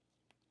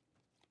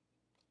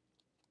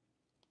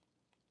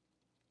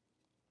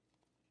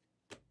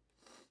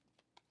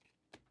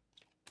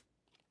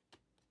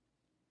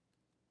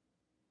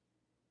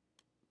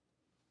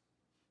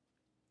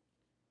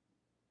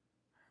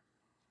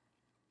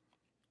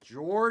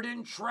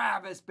 Jordan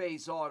Travis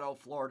base auto,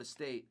 Florida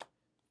State.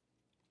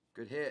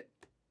 Good hit.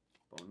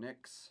 Bo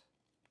Nix.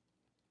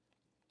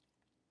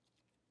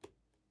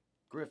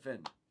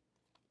 Griffin.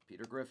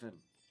 Peter Griffin.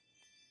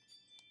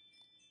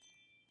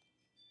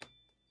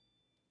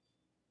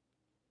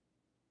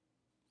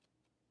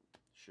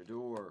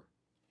 Shador.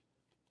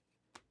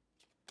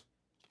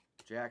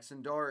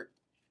 Jackson Dart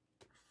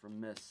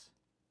from Miss.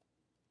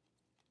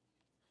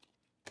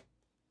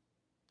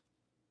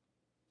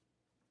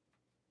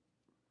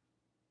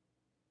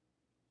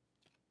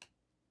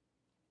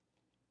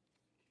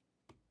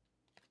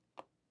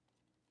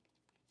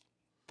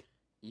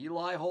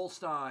 Eli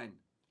Holstein.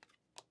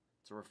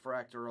 It's a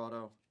refractor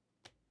auto.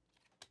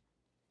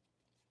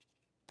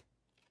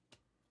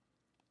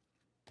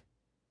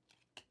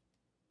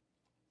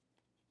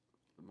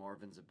 The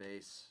Marvin's a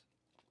base.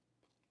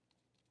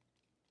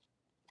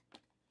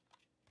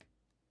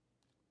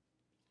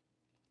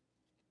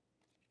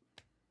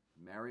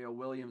 Mario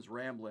Williams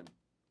Ramblin'.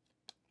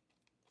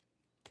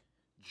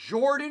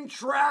 Jordan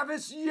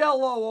Travis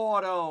yellow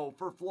auto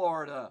for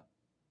Florida.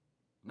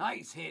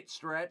 Nice hit,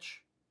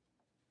 Stretch.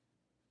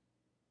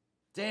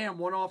 Damn,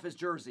 one off his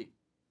jersey.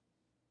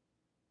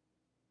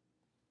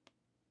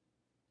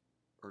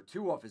 Or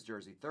 2 off his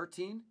jersey.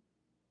 13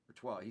 or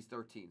 12? He's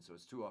 13, so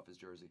it's 2 off his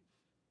jersey.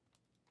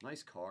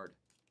 Nice card.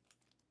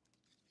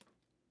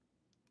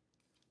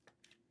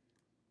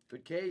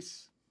 Good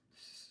case.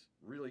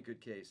 Really good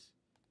case.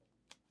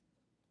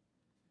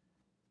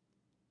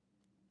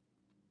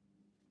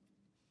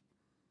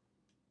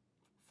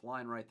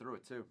 Flying right through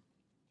it, too.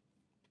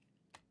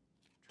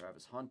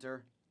 Travis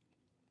Hunter.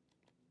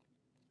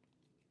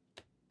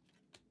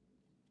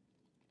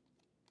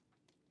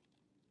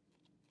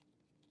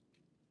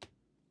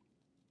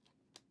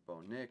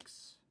 Bo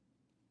Nix.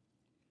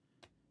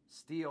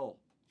 Steele.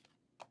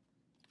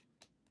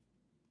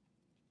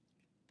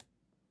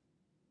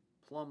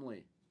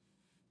 Plumlee.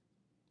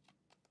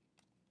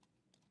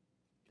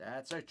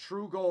 That's a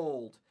true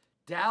gold.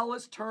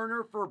 Dallas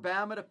Turner for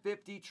Bama to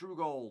 50, true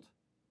gold.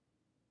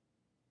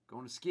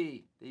 Going to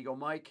Ski. There you go,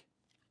 Mike.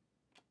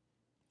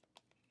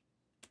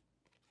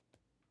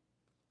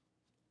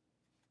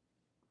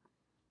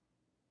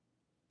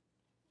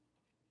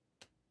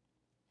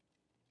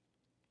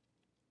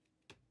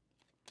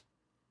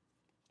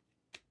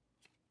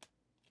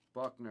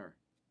 Buckner.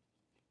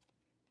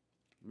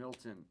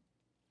 Milton.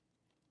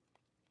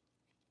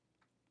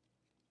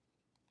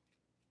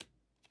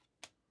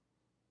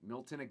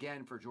 Milton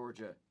again for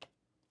Georgia.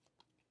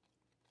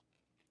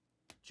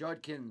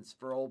 Judkins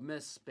for Ole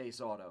Miss base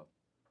auto.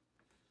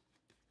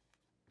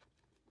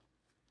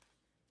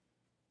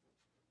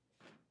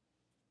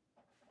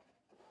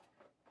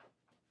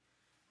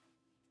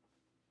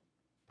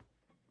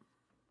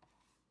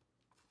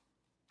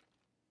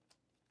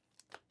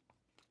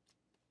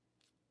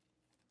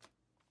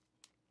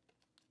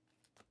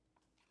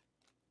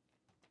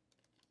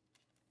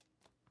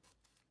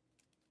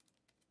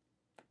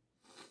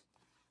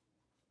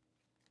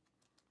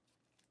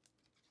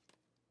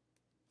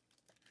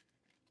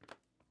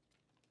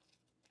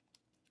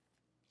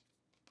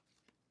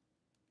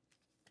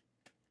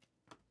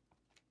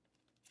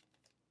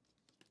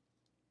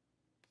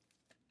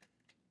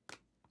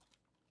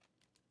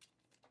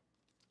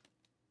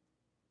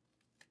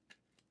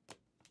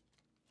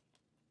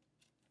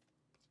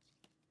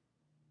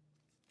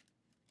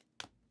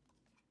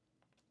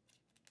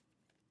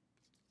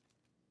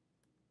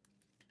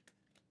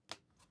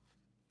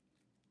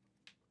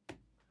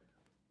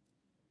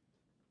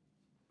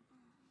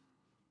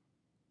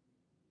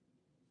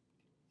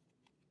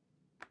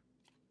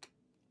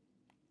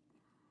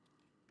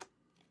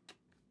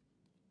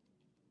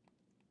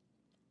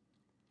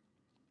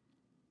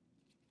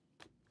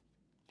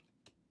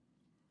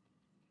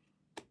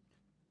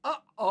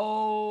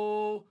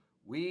 Uh-oh,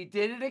 we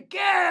did it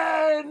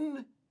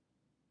again.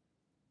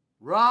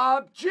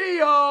 Rob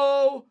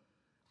Gio,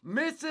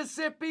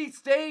 Mississippi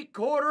State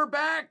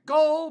quarterback,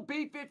 goal,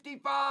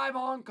 B55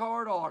 on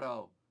card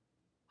auto.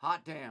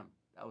 Hot damn,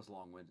 that was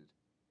long-winded.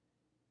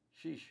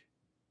 Sheesh,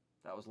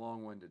 that was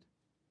long-winded.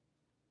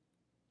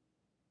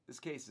 This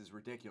case is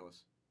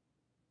ridiculous.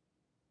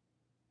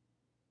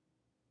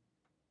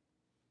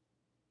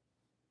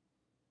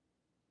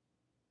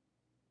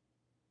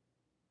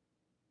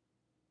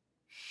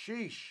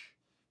 Sheesh.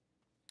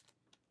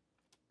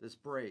 This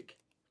break.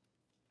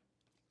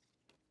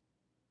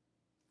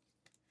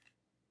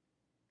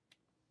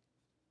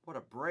 What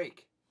a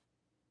break.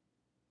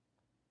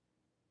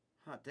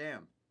 Hot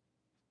damn.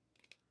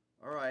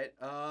 All right.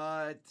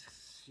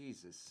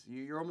 Jesus.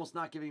 You're almost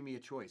not giving me a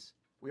choice.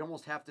 We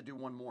almost have to do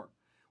one more.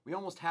 We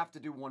almost have to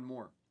do one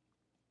more.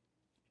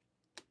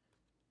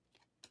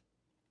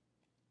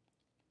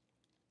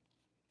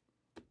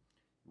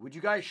 Would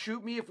you guys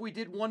shoot me if we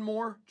did one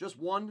more? Just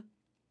one?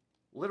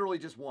 Literally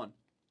just one.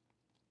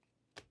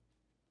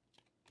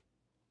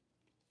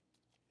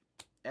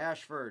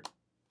 Ashford.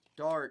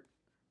 Dart.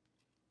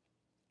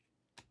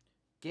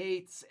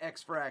 Gates.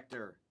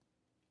 X-Fractor.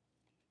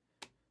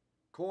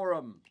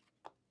 Corum.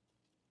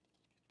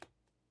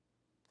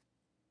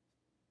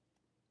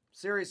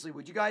 Seriously,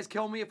 would you guys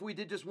kill me if we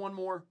did just one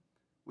more?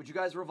 Would you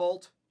guys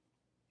revolt?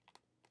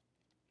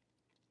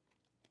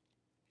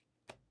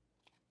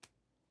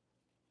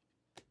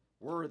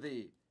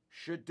 Worthy.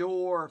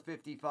 Shador,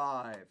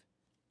 55.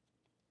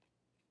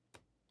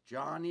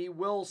 Johnny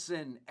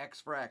Wilson,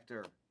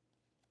 X-Fractor.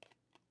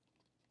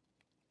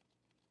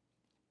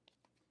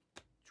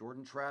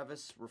 Jordan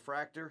Travis,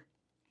 Refractor.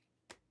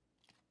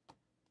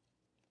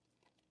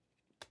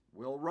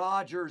 Will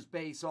Rogers,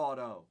 base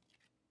auto.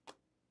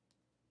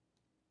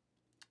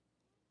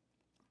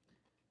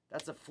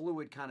 That's a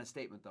fluid kind of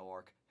statement, though,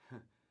 Ark.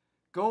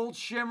 Gold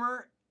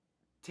Shimmer,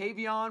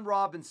 Tavion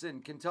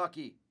Robinson,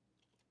 Kentucky.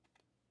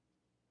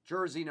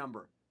 Jersey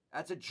number.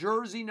 That's a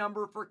jersey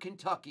number for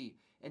Kentucky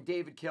and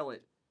David Killett.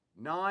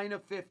 9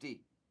 of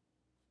 50.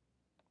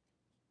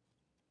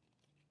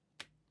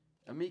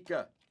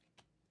 Amika.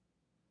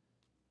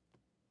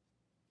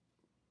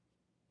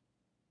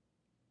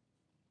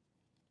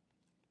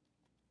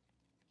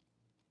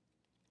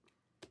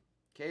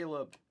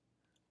 Caleb.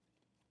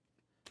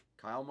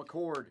 Kyle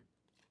McCord.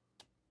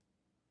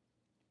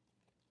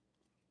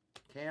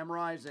 Cam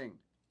Rising.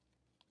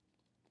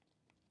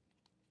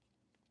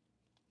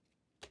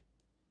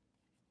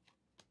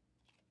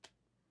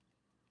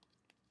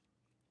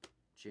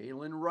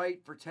 Jalen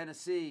Wright for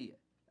Tennessee.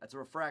 That's a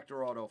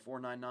refractor auto,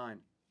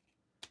 499.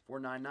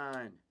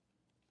 499.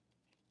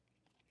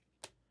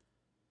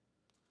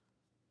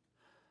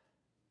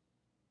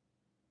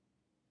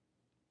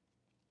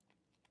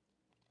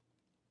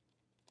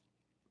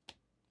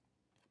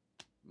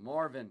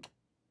 Marvin.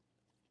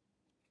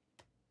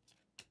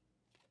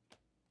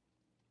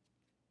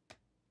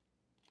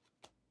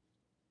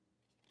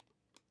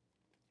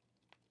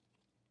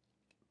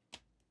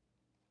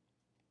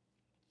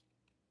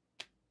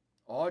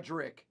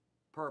 Audric,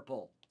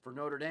 purple. for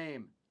Notre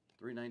Dame,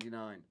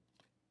 $3.99.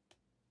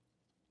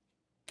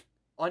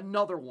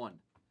 Another one.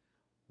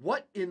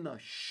 What in the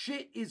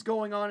shit is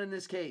going on in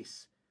this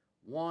case?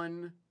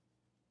 1,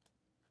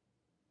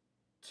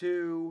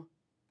 2,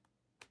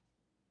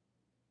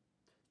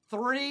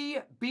 3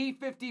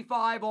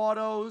 B55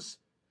 autos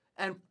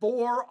and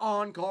 4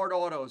 on-card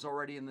autos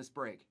already in this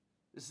break.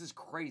 This is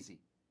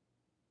crazy.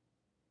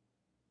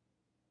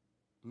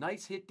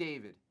 Nice hit,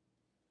 David.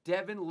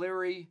 Devin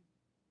Leary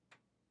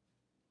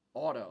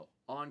auto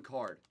on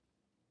card.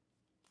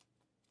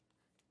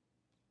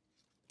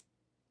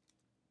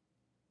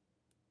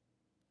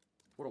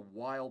 What a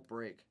wild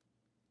break.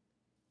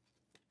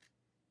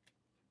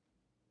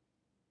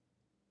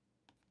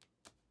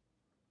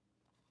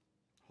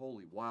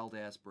 Holy wild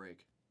ass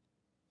break.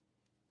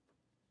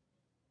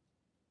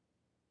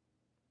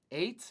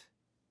 8?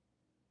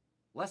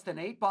 Less than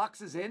 8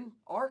 boxes in,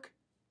 Arc?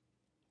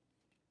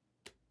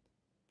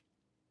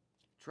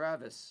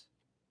 Travis.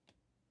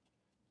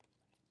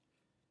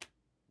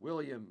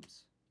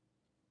 Williams.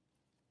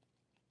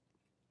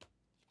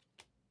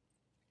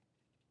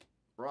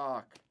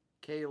 Brock.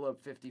 Caleb,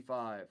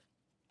 55.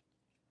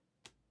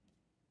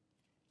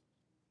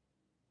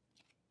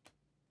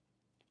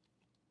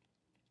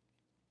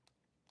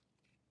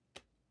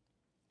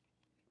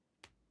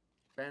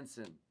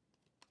 Benson.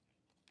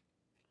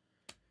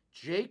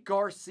 Jake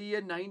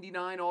Garcia,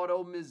 99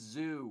 auto,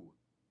 Mizzou.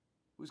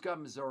 Who's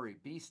got Missouri?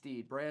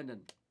 B-Steed,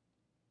 Brandon.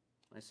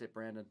 Nice hit,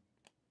 Brandon.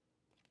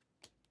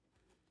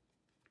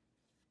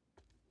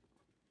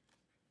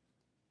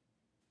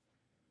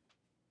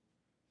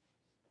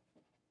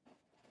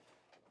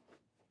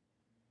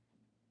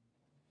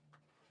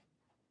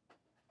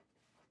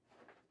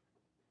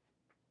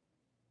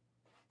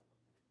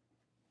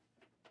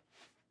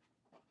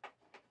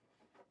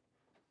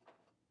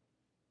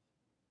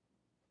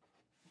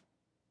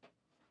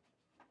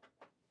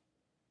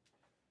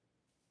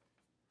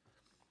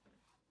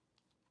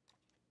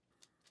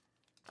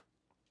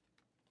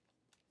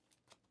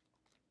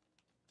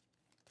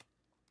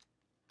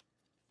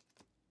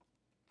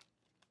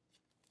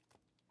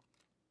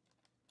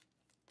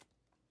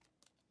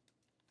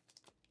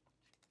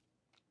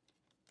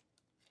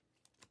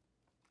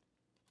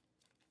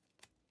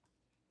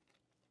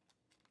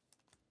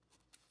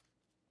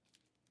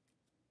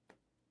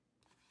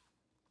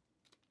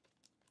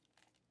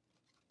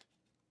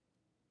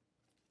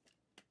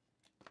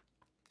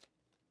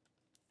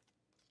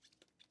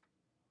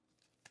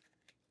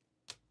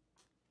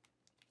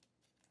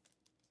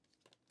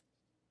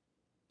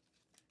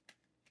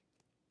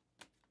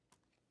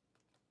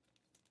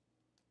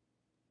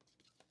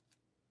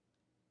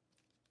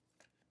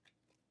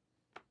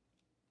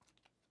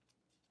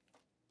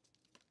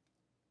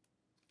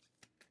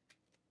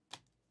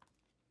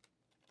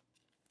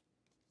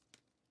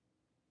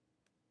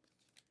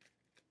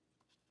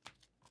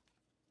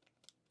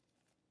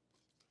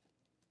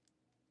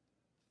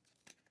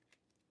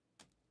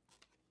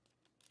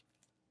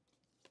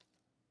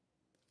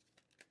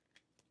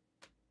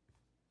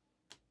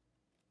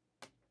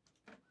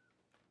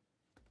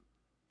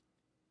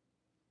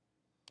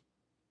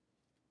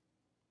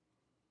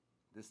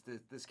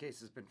 This case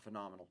has been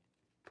phenomenal.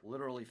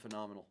 Literally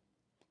phenomenal.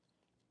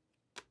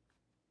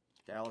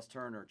 Dallas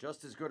Turner,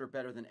 just as good or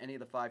better than any of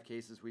the 5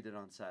 cases we did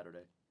on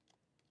Saturday.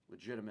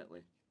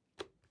 Legitimately.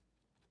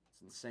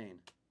 It's insane.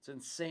 It's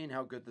insane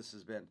how good this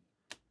has been.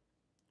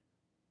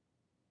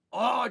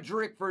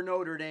 Audric for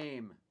Notre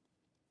Dame.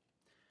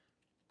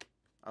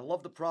 I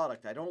love the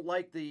product. I don't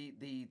like the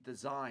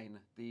design,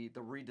 the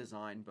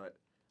redesign, but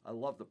I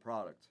love the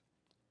product.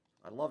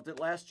 I loved it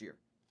last year.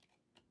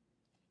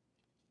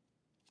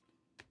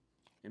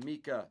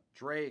 Emeka,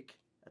 Drake.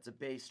 That's a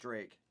base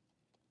Drake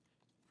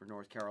for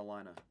North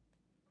Carolina.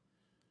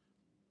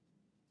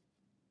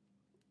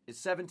 Is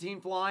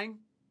 17 flying?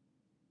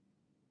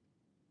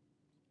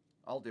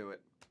 I'll do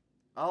it.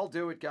 I'll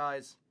do it,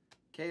 guys.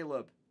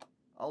 Caleb,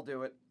 I'll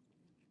do it.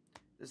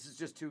 This is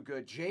just too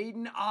good.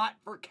 Jaden Ott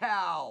for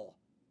Cal.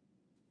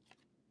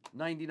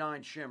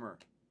 99 Shimmer.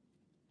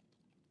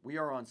 We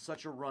are on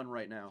such a run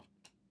right now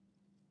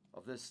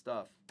of this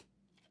stuff.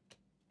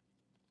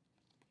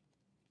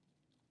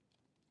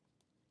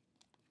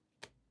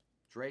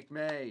 Drake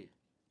May.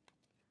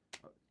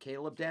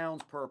 Caleb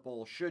Downs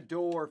purple.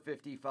 Shador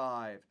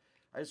 55.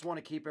 I just want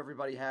to keep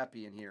everybody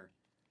happy in here.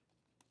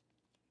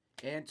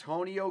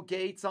 Antonio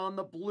Gates on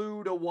the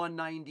blue to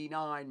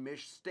 199.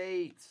 Mich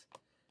State.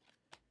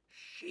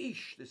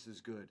 Sheesh, this is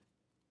good.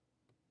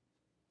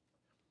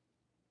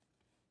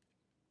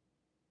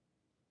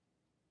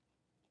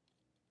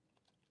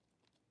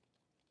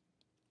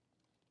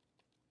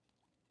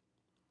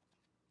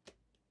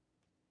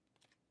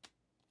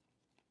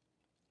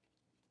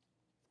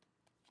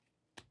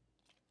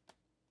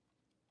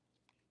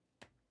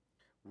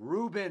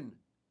 Ruben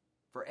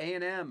for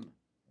A&M,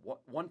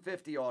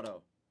 150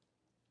 auto.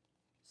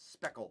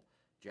 Speckle.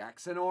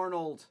 Jackson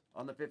Arnold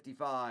on the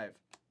 55.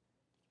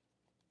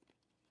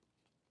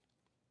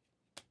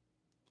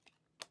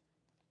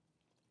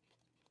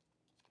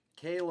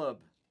 Caleb,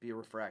 be a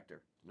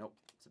refractor. Nope,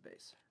 it's a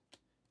base.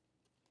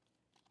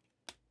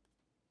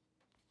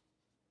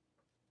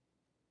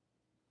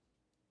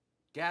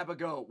 Gabba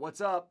Goat, what's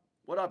up?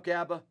 What up,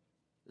 Gabba?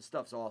 This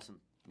stuff's awesome.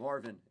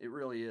 Marvin, it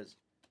really is.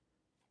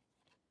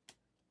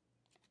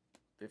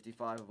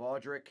 55 of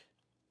Audric.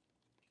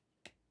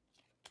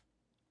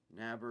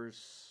 Nabbers.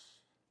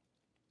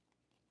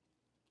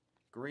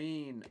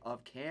 Green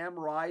of Cam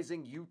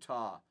Rising,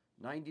 Utah.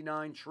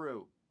 99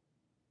 true.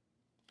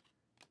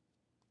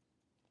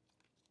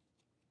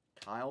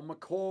 Kyle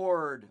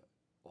McCord,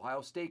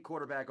 Ohio State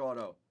quarterback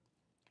auto.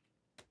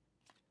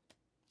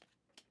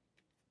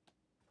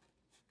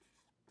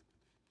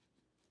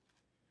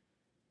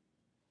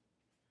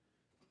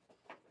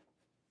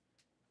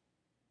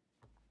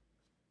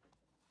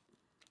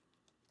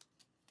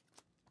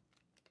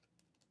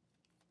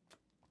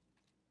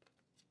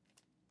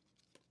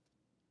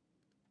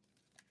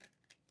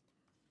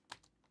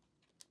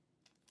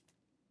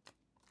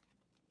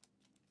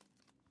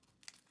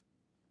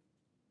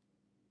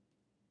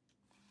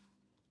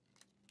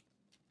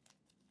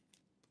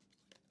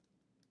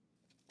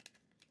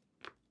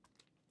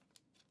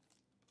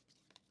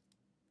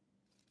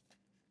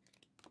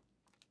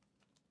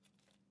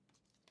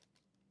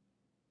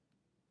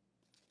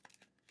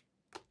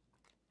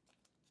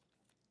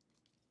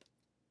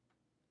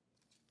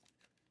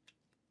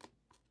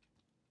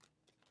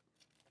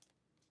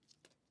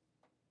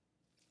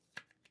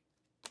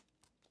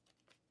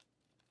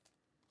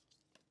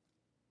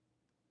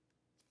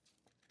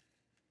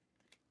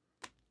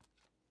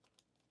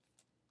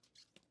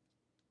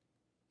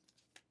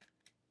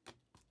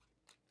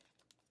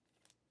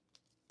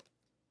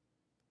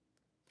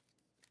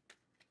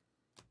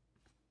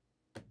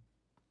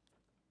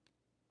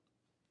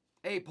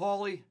 Hey,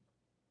 Paulie.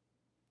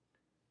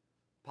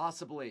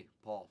 Possibly,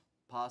 Paul.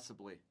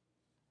 Possibly.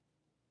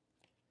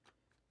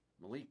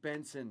 Malik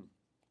Benson.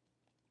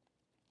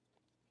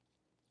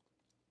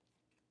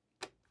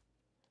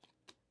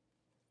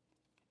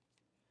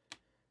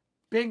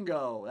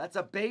 Bingo. That's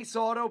a base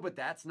auto, but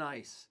that's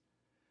nice.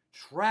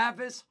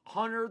 Travis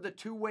Hunter, the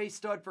two-way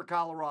stud for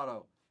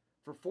Colorado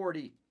for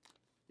 40.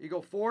 You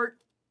go Fort.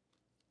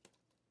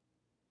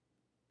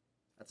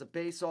 That's a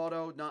base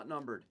auto, not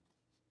numbered.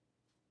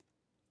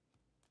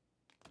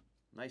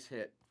 Nice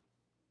hit.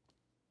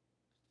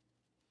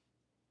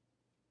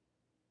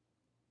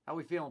 How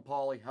we feeling,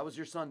 Paulie? How was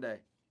your Sunday?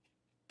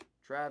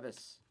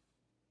 Travis.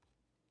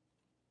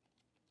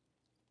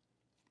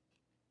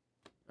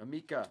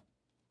 Amika.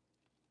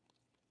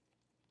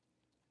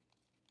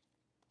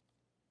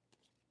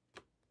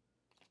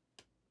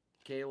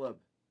 Caleb.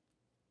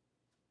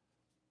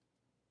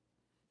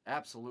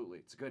 Absolutely.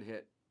 It's a good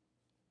hit.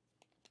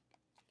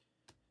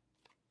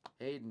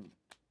 Hayden.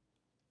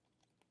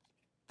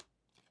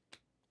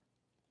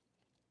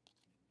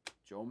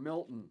 Joe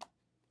Milton.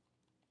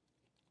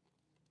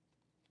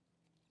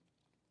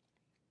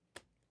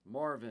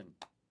 Marvin.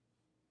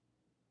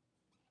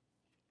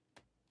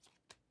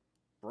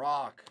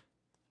 Brock.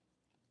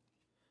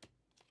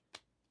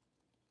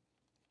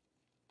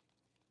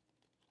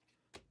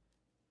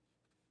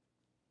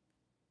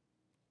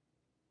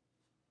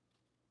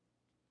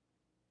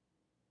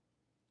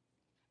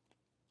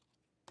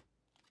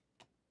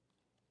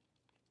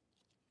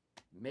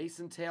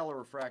 Mason Taylor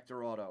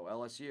refractor auto,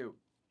 LSU.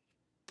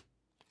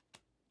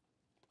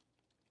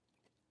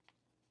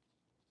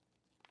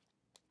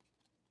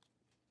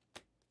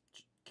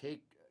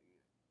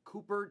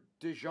 Cooper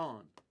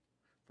DeJean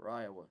for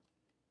Iowa.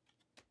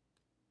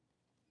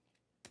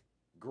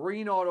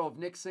 Green auto of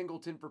Nick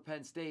Singleton for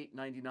Penn State,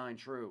 99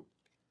 true.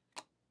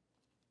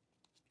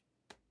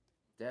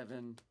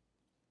 Devin.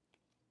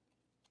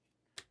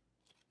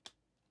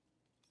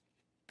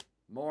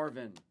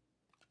 Marvin.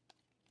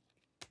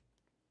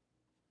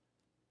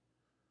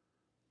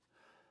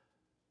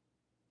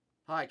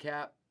 Hi,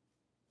 Cap.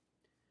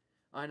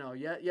 I know,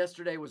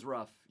 yesterday was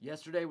rough.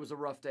 Yesterday was a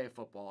rough day of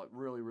football. It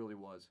really, really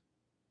was.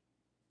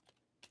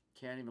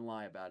 Can't even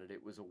lie about it.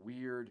 It was a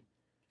weird,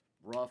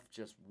 rough,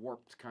 just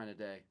warped kind of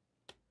day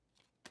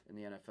in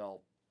the NFL,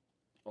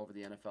 over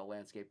the NFL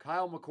landscape.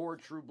 Kyle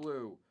McCord, True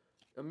Blue.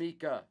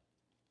 Amika.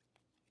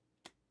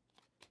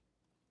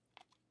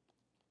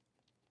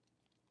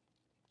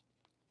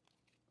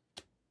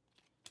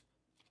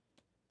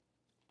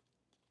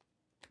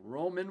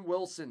 Roman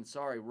Wilson,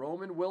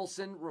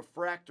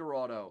 refractor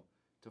auto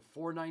to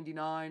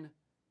 499,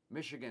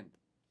 Michigan.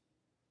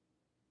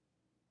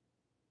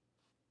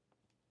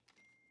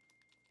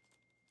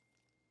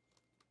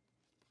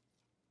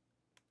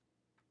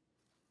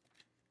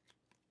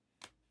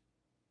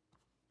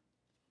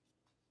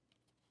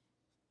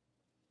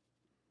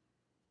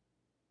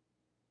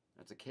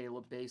 That's a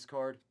Caleb base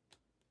card.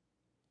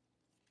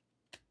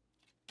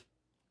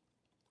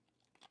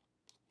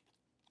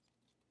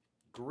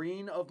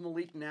 Green of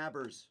Malik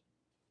Nabbers.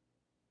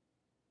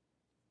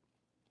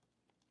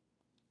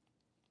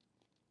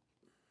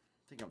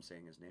 I think I'm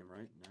saying his name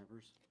right,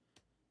 Nabbers.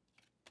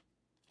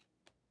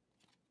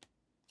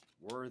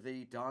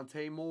 Worthy,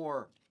 Dante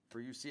Moore for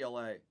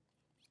UCLA.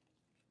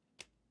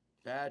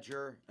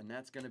 Badger, and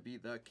that's going to be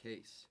the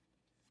case.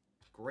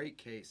 Great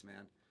case,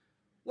 man.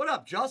 What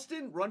up,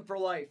 Justin? Run for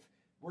life.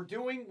 We're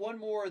doing one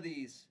more of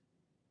these.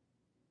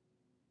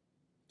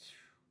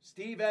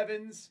 Steve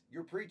Evans,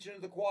 you're preaching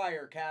to the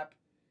choir, Cap.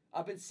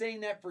 I've been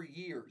saying that for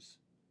years.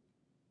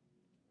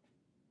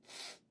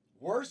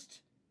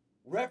 Worst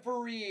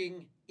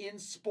refereeing in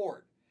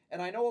sport. And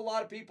I know a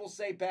lot of people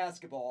say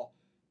basketball.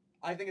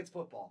 I think it's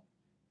football.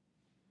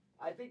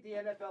 I think the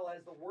NFL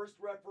has the worst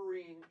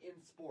refereeing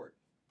in sport.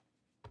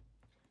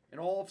 In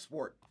all of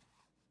sport.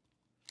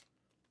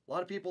 A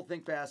lot of people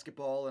think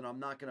basketball, and I'm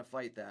not going to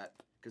fight that.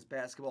 Because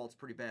basketball is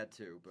pretty bad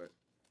too. But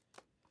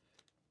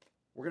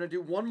we're going to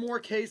do one more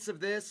case of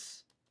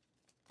this.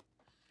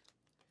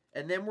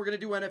 And then we're going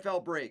to do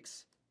NFL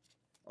breaks.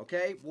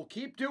 Okay? We'll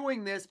keep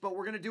doing this, but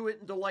we're going to do it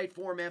in delight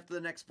form after the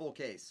next full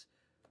case.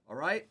 All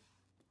right?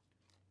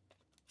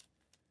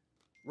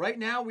 Right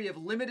now, we have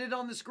limited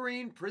on the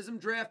screen. Prism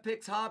Draft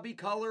Picks Hobby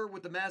Color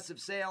with the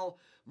massive sale.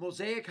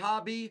 Mosaic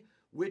Hobby,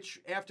 which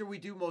after we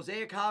do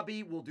Mosaic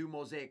Hobby, we'll do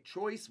Mosaic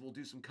Choice. We'll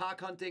do some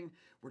cock hunting.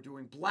 We're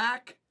doing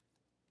black.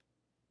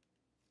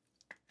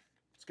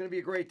 It's going to be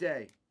a great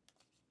day.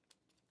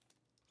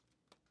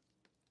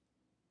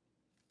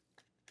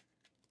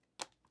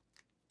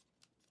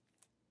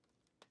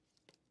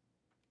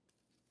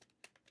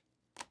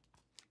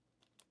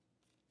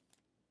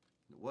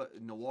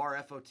 What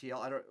Noir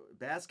FOTL?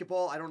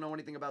 Basketball. I don't know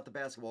anything about the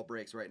basketball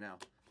breaks right now.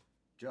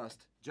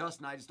 Just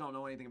and I just don't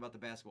know anything about the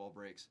basketball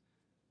breaks.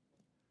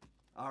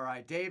 All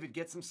right, David,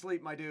 get some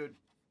sleep, my dude.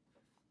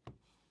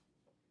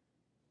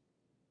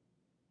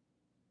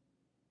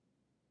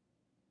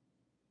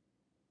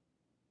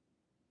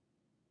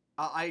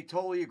 I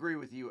totally agree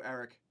with you,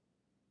 Eric.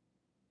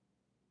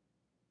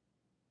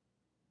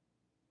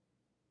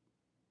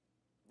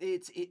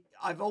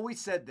 I've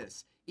always said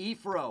this.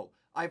 Efro.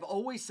 I've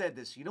always said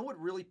this. You know what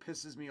really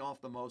pisses me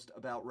off the most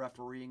about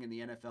refereeing in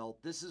the NFL?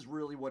 This is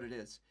really what it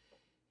is.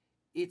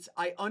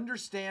 I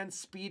understand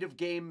speed of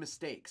game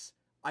mistakes.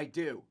 I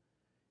do.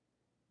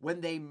 When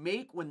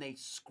they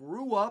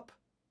screw up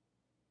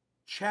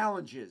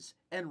challenges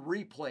and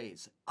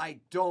replays, I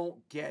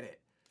don't get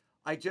it.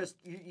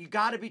 You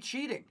got to be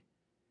cheating.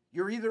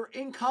 You're either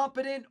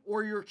incompetent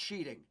or you're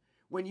cheating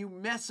when you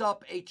mess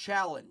up a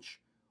challenge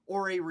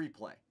or a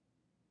replay.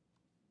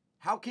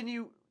 How can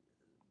you...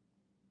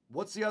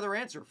 What's the other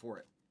answer for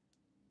it?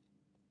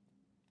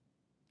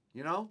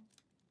 You know?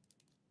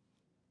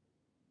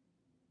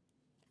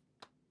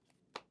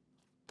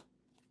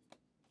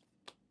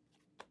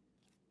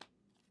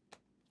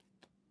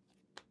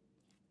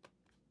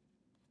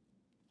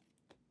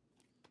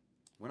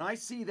 When I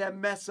see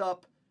them mess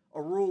up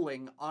a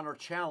ruling on a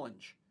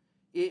challenge,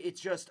 it's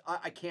just,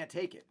 I can't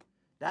take it.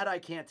 That I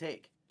can't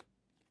take.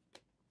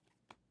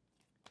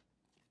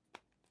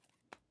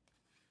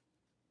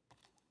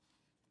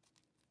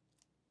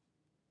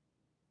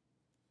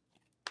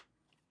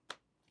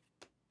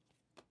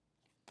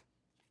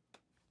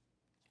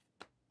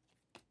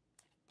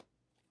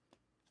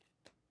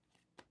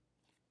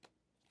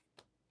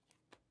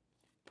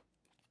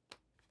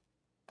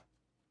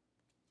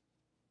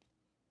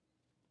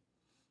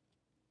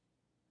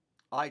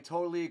 I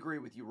totally agree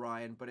with you,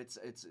 Ryan, but it's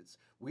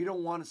we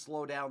don't want to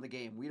slow down the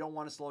game. We don't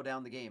want to slow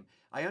down the game.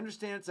 I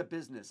understand it's a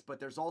business, but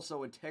there's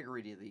also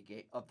integrity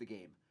of the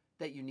game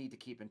that you need to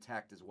keep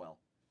intact as well.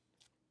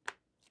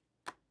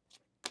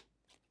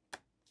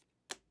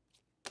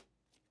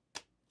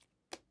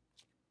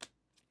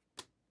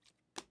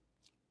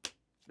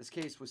 This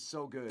case was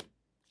so good.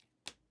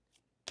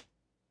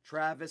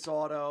 Travis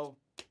auto,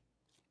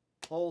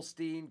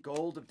 Holstein,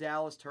 gold of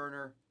Dallas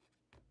Turner.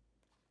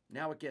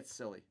 Now it gets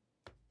silly.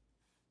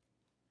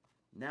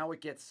 Now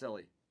it gets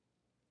silly.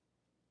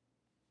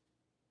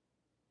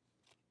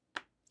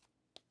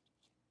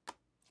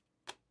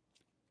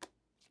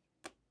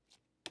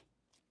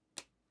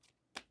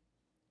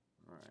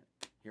 All right,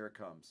 here it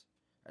comes.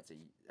 That's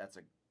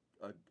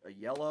a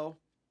yellow.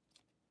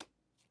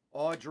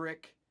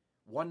 Audric,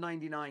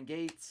 199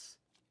 Gates.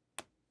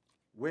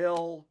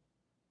 Will,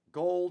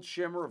 gold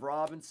shimmer of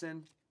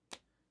Robinson.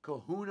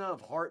 Kahuna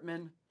of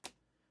Hartman.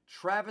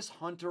 Travis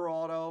Hunter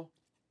auto.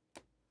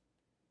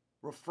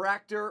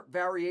 Refractor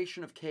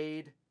variation of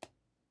Cade.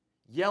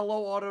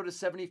 Yellow auto to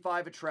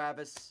 75 of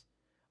Travis.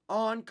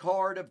 On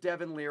card of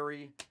Devin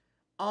Leary.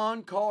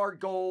 On card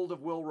gold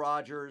of Will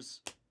Rogers.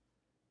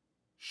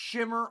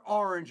 Shimmer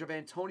orange of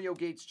Antonio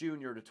Gates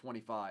Jr. to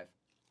 25.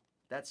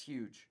 That's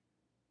huge.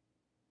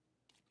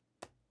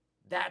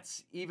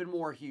 That's even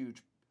more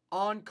huge.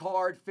 On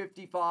card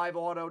 55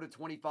 auto to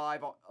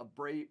 25 of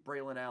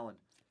Braylon Allen.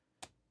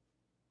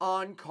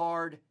 On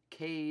card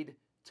Cade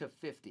to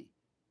 50.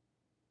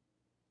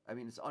 I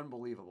mean, it's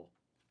unbelievable.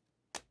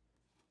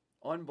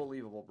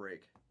 Unbelievable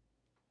break.